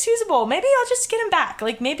it's excusable. Maybe I'll just get him back.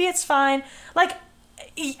 Like, maybe it's fine. Like,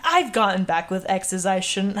 I've gotten back with exes I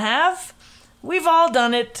shouldn't have. We've all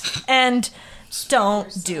done it. And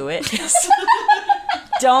don't do it.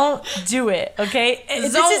 Don't do it, okay?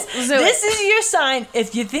 This is your sign.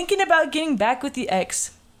 If you're thinking about getting back with the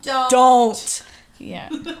ex, don't. Yeah.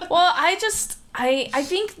 Well, I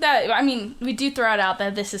think that, I mean, we do throw it out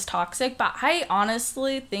that this is toxic, but I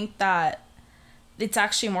honestly think that it's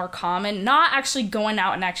actually more common, not actually going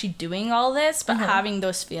out and actually doing all this, but having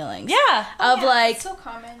those feelings. Yeah. Like, it's so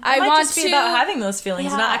common. I might want just be about having those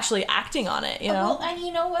feelings, not actually acting on it, you know? Well, and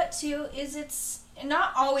you know what, too, is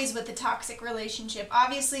not always with the toxic relationship.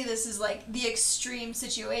 Obviously, this is like the extreme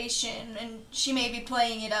situation, and she may be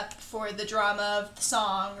playing it up for the drama of the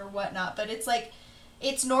song or whatnot, but it's like,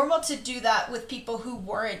 it's normal to do that with people who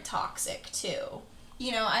weren't toxic, too.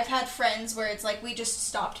 You know, I've had friends where it's like, we just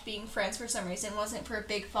stopped being friends for some reason. It wasn't for a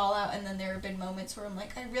big fallout, and then there have been moments where I'm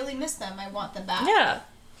like, I really miss them. I want them back. Yeah.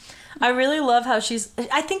 I really love how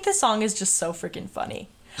I think this song is just so freaking funny.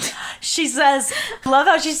 She says, love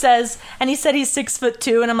how she says, and he said he's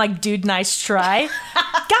 6'2", and I'm like, dude, nice try.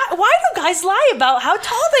 God, why do guys lie about how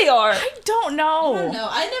tall they are? I don't know. I don't know.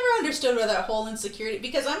 I never understood where that whole insecurity,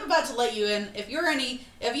 because I'm about to let you in. If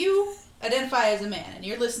you identify as a man and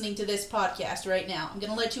you're listening to this podcast right now, I'm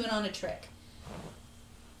going to let you in on a trick.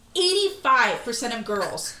 85% of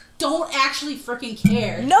girls don't actually freaking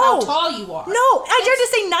care how tall you are. No, I dare to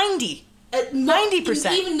say 90.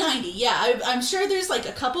 90%. Even 90, yeah. I'm sure there's like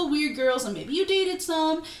a couple weird girls, and maybe you dated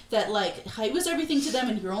some, that like height was everything to them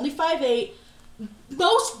and you're only 5'8".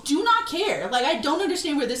 Most do not care. Like, I don't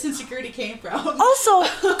understand where this insecurity came from. Also,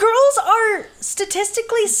 girls are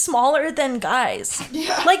statistically smaller than guys.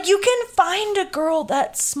 Yeah. Like, you can find a girl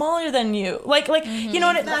that's smaller than you. Like, you know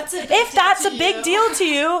what? If that's a big deal to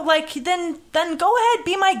you, like, then go ahead,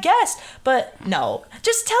 be my guest. But no,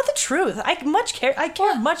 just tell the truth. I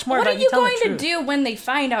care much more about you telling the truth. What are you going to do when they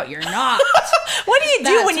find out you're not? What do you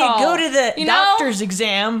do when you go to the doctor's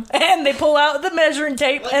exam and they pull out the measuring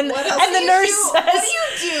tape and the nurse says,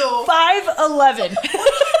 what do you do? 5'11".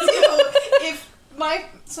 If my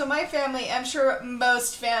family, I'm sure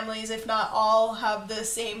most families, if not all, have the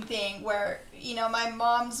same thing where, you know, my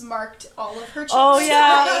mom's marked all of her children. Oh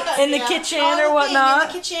yeah, in the kitchen or whatnot. In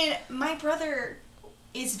the kitchen, my brother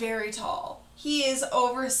is very tall. He is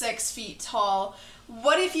over 6 feet tall.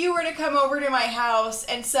 What if you were to come over to my house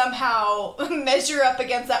and somehow measure up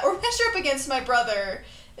against that, or measure up against my brother?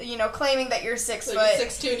 You know, claiming that you're 6 foot. You're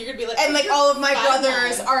 6'2", and you're gonna be like, and like all of my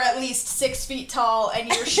brothers are at least 6 feet tall, and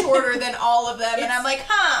you're shorter than all of them. And I'm like,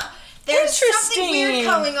 there's something weird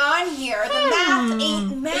going on here. The math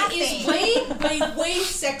ain't mathing. It is way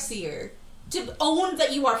sexier to own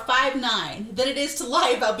that you are 5'9" than it is to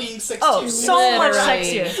lie about being 6'2". Oh, so much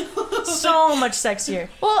sexier. So much sexier.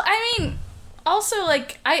 Well, I mean, also,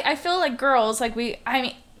 like, I feel like girls, like,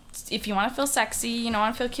 if you want to feel sexy, you know,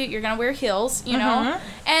 want to feel cute, you're going to wear heels, you know?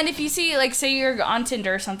 And if you see, like, say you're on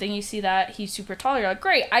Tinder or something, you see that he's super tall, you're like,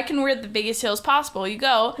 great, I can wear the biggest heels possible. You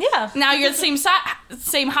go. Yeah. Now you're the same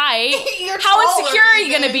height. How insecure are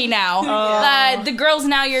you going to be now? That the girls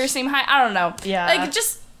now you're the same height? I don't know. Yeah. Like,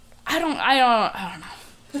 just, I don't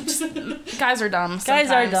know. Just, guys are dumb sometimes.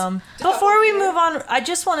 Guys are dumb. Before we move on, I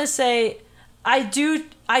just want to say, I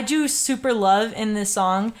do super love in this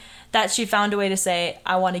song that she found a way to say,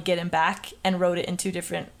 I want to get him back, and wrote it in two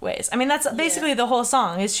different ways. I mean, that's basically the whole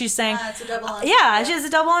song, is she's saying, it's a double entendre. Yeah, she has a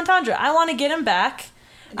double entendre. I want to get him back.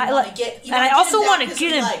 I also want to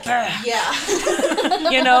get him back. Yeah.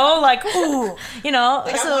 You know, like, ooh, you know.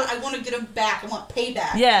 Like, so, I want to get him back. I want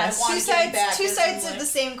payback. Yes. Two sides of the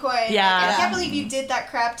same coin. Yeah. Like, I can't believe you did that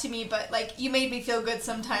crap to me, but, like, you made me feel good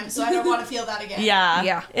sometimes, so I don't want to feel that again. Yeah.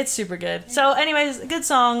 Yeah. It's super good. So, anyways, good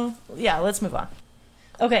song. Yeah, let's move on.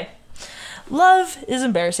 Okay. Love is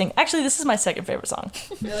embarrassing. Actually, this is my second favorite song.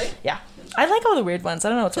 Really? Yeah. I like all the weird ones. I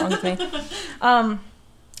don't know what's wrong with me.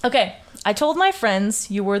 Okay. I told my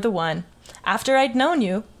friends you were the one after I'd known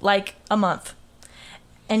you like a month.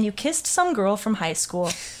 And you kissed some girl from high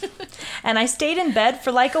school. And I stayed in bed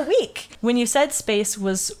for like a week when you said space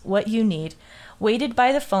was what you need. Waited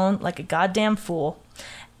by the phone like a goddamn fool.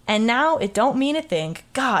 And now it don't mean a thing.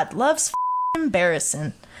 God, love's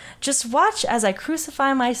embarrassing. Just watch as I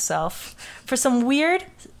crucify myself for some weird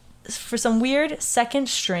second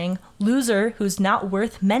string loser who's not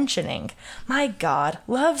worth mentioning. My God,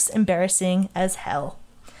 love's embarrassing as hell.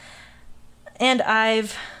 And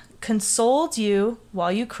I've consoled you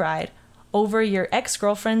while you cried over your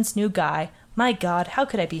ex-girlfriend's new guy. My God, how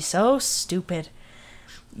could I be so stupid?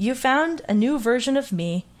 You found a new version of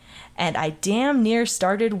me, and I damn near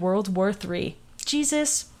started World War III.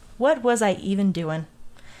 Jesus, what was I even doing?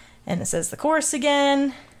 And it says the chorus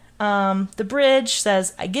again. The bridge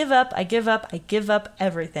says, I give up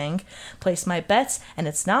everything. Place my bets, and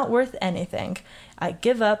it's not worth anything. I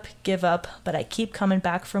give up, but I keep coming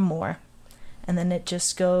back for more. And then it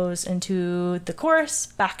just goes into the chorus,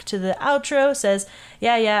 back to the outro, says,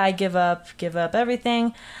 yeah, I give up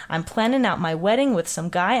everything. I'm planning out my wedding with some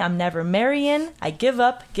guy I'm never marrying. I give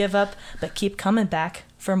up, but keep coming back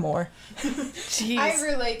for more. Jeez. I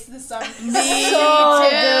relate to this song so good.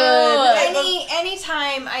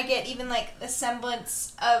 Anytime I get even like the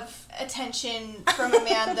semblance of attention from a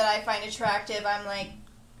man that I find attractive, I'm like,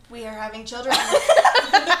 We are having children.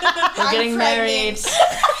 We're getting married.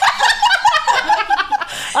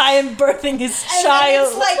 I am birthing his child.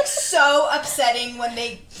 It's like so upsetting when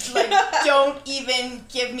they like don't even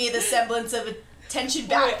give me the semblance of attention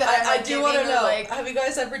back that I'm like, I do want to know. Like, have you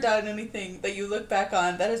guys ever done anything that you look back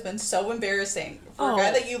on that has been so embarrassing for a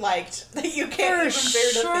guy that you liked that you can't even bear to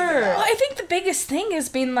think about? Well, I think the biggest thing is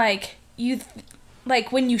being like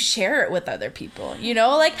like when you share it with other people, you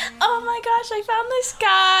know, like, oh my gosh, I found this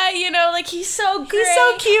guy, you know, like he's so great. He's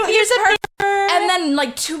so cute. Here's a picture. And then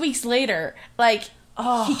like 2 weeks later, like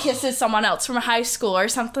he kisses someone else from high school or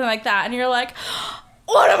something like that, and you're like,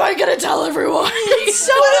 what am I gonna tell everyone? It's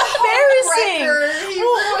so embarrassing. He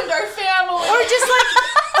ruined our family. Or just like,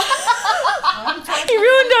 he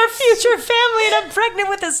ruined our future family and I'm pregnant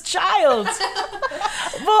with his child.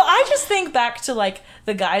 Well, I just think back to like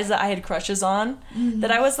the guys that I had crushes on, that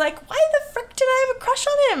I was like, why the frick did I have a crush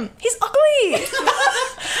on him? He's ugly.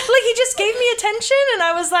 Like, he just gave me attention and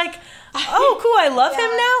I was like, oh, cool, I love him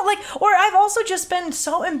now. Like, or I've also just been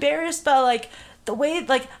so embarrassed by like the way,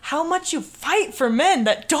 like, how much you fight for men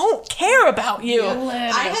that don't care about you. I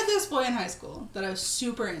had this boy in high school that I was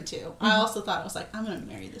super into. I also thought, I was like, I'm gonna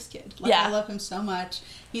marry this kid. Like, I love him so much.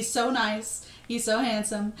 He's so nice. He's so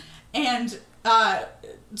handsome. And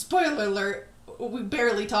spoiler alert, we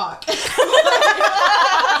barely talk. Not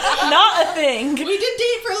a thing. We did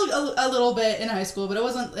date for a little bit in high school, but it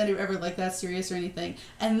wasn't ever like that serious or anything.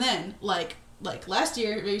 And then like last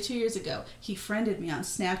year, maybe 2 years ago, he friended me on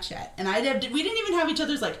Snapchat, and we didn't even have each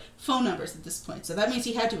other's like phone numbers at this point, so that means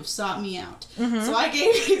he had to have sought me out. So I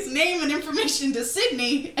gave his name and information to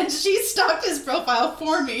Sydney, and she stalked his profile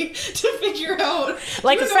for me to figure out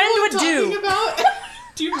like a friend would do.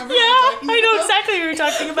 Do you remember? Yeah, what I'm talking I know about? exactly what you're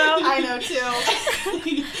talking about. I know too.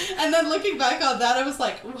 And then looking back on that, I was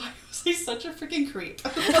like, why was he such a freaking creep?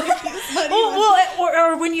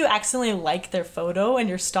 Or when you accidentally like their photo and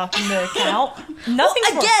you're stalking their account,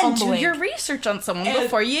 nothing's more again, do humbling. your research on someone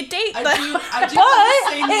before you date them. I do But want to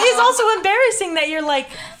say it is also embarrassing that you're like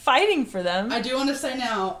fighting for them. I do want to say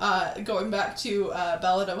now, going back to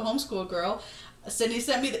Ballad of a Homeschool Girl, Sydney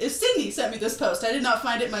sent me this post. I did not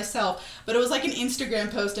find it myself, but it was like an Instagram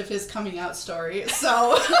post of his coming out story.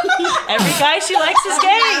 So Every guy she likes is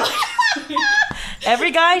gay. Every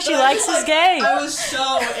guy she likes is gay. I was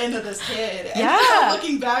so into this kid. And Yeah. now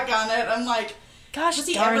looking back on it, I'm like, Gosh was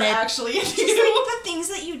he darn ever it. actually into Just like the things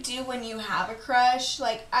that you do when you have a crush.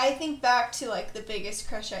 Like, I think back to like the biggest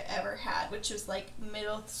crush I ever had, which was like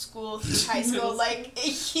middle school through high school, like a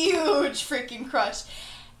huge freaking crush.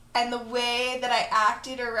 And the way that I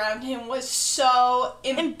acted around him was so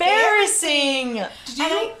embarrassing. Embarrassing. And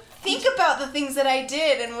I think about the things that I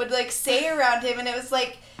did and would like say around him, and it was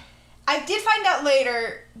like, I did find out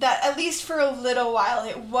later that at least for a little while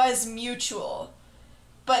it was mutual,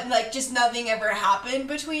 but like just nothing ever happened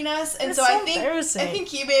between us. And That's so so I embarrassing. think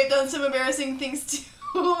he may have done some embarrassing things too.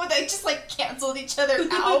 They just like canceled each other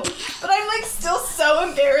out. But I'm like still so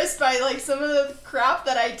embarrassed by like some of the crap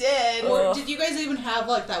that I did. Or did you guys even have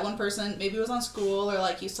like that one person, maybe it was on school, or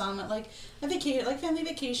like you saw him at like a vacation, like family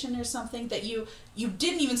vacation or something, that you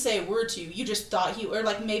didn't even say a word to, you just thought or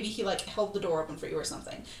like maybe he like held the door open for you or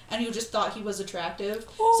something, and you just thought he was attractive.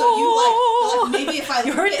 So you like maybe if I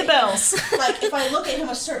You heard the bells. like if I look at him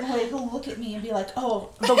a certain way, he'll look at me and be like, oh,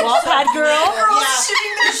 The Wattpad girl. Girls Yeah.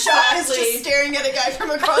 shooting their shot is Exactly. just staring at a guy from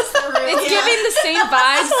across the room. It's giving the same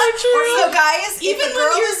vibes. So guys, Even if a when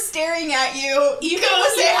girl you're- is staring at you, even go when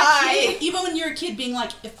say you're a hi. kid, even when you're a kid, being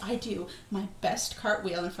like, if I do my best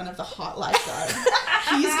cartwheel in front of the hot lifeguard,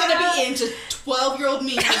 he's gonna be into 12-year-old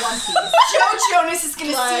me in one piece. Joe Jonas is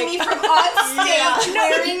gonna Like- see me from on stage Yeah.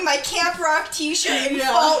 wearing my Camp Rock t-shirt and Yeah.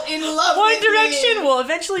 fall in love One with Direction me. will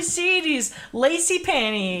eventually see these lacy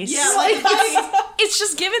panties. Yeah, like It's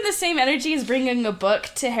just giving the same energy as bringing a book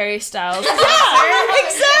to Harry Styles. Yeah,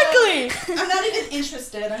 exactly. I'm not even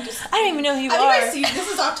interested. I'm just. I don't even know who you Have you are. guys seen? This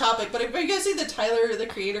is off topic, but have you guys seen the Tyler the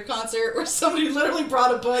Creator concert where somebody literally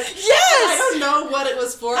brought a book? Yes! I don't know what it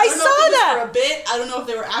was for. I don't know saw if it was that. for a bit. I don't know if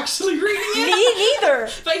they were actually reading it. Me neither.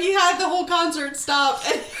 But he had the whole concert stop,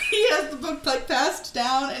 and he has the book like passed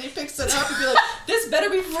down, and he picks it up and be like, "This better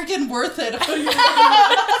be freaking worth it." And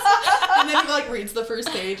then he like reads the first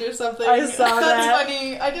page or something. I saw that. That's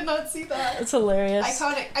funny. I did not see that. It's hilarious.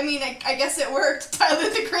 Iconic. I mean, I guess it worked. Tyler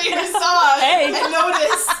the Creator saw Hey. and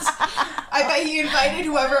noticed. I bet he invited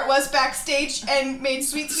whoever it was backstage and made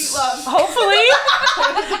sweet, sweet love. Hopefully.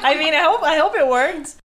 I mean, I hope it worked.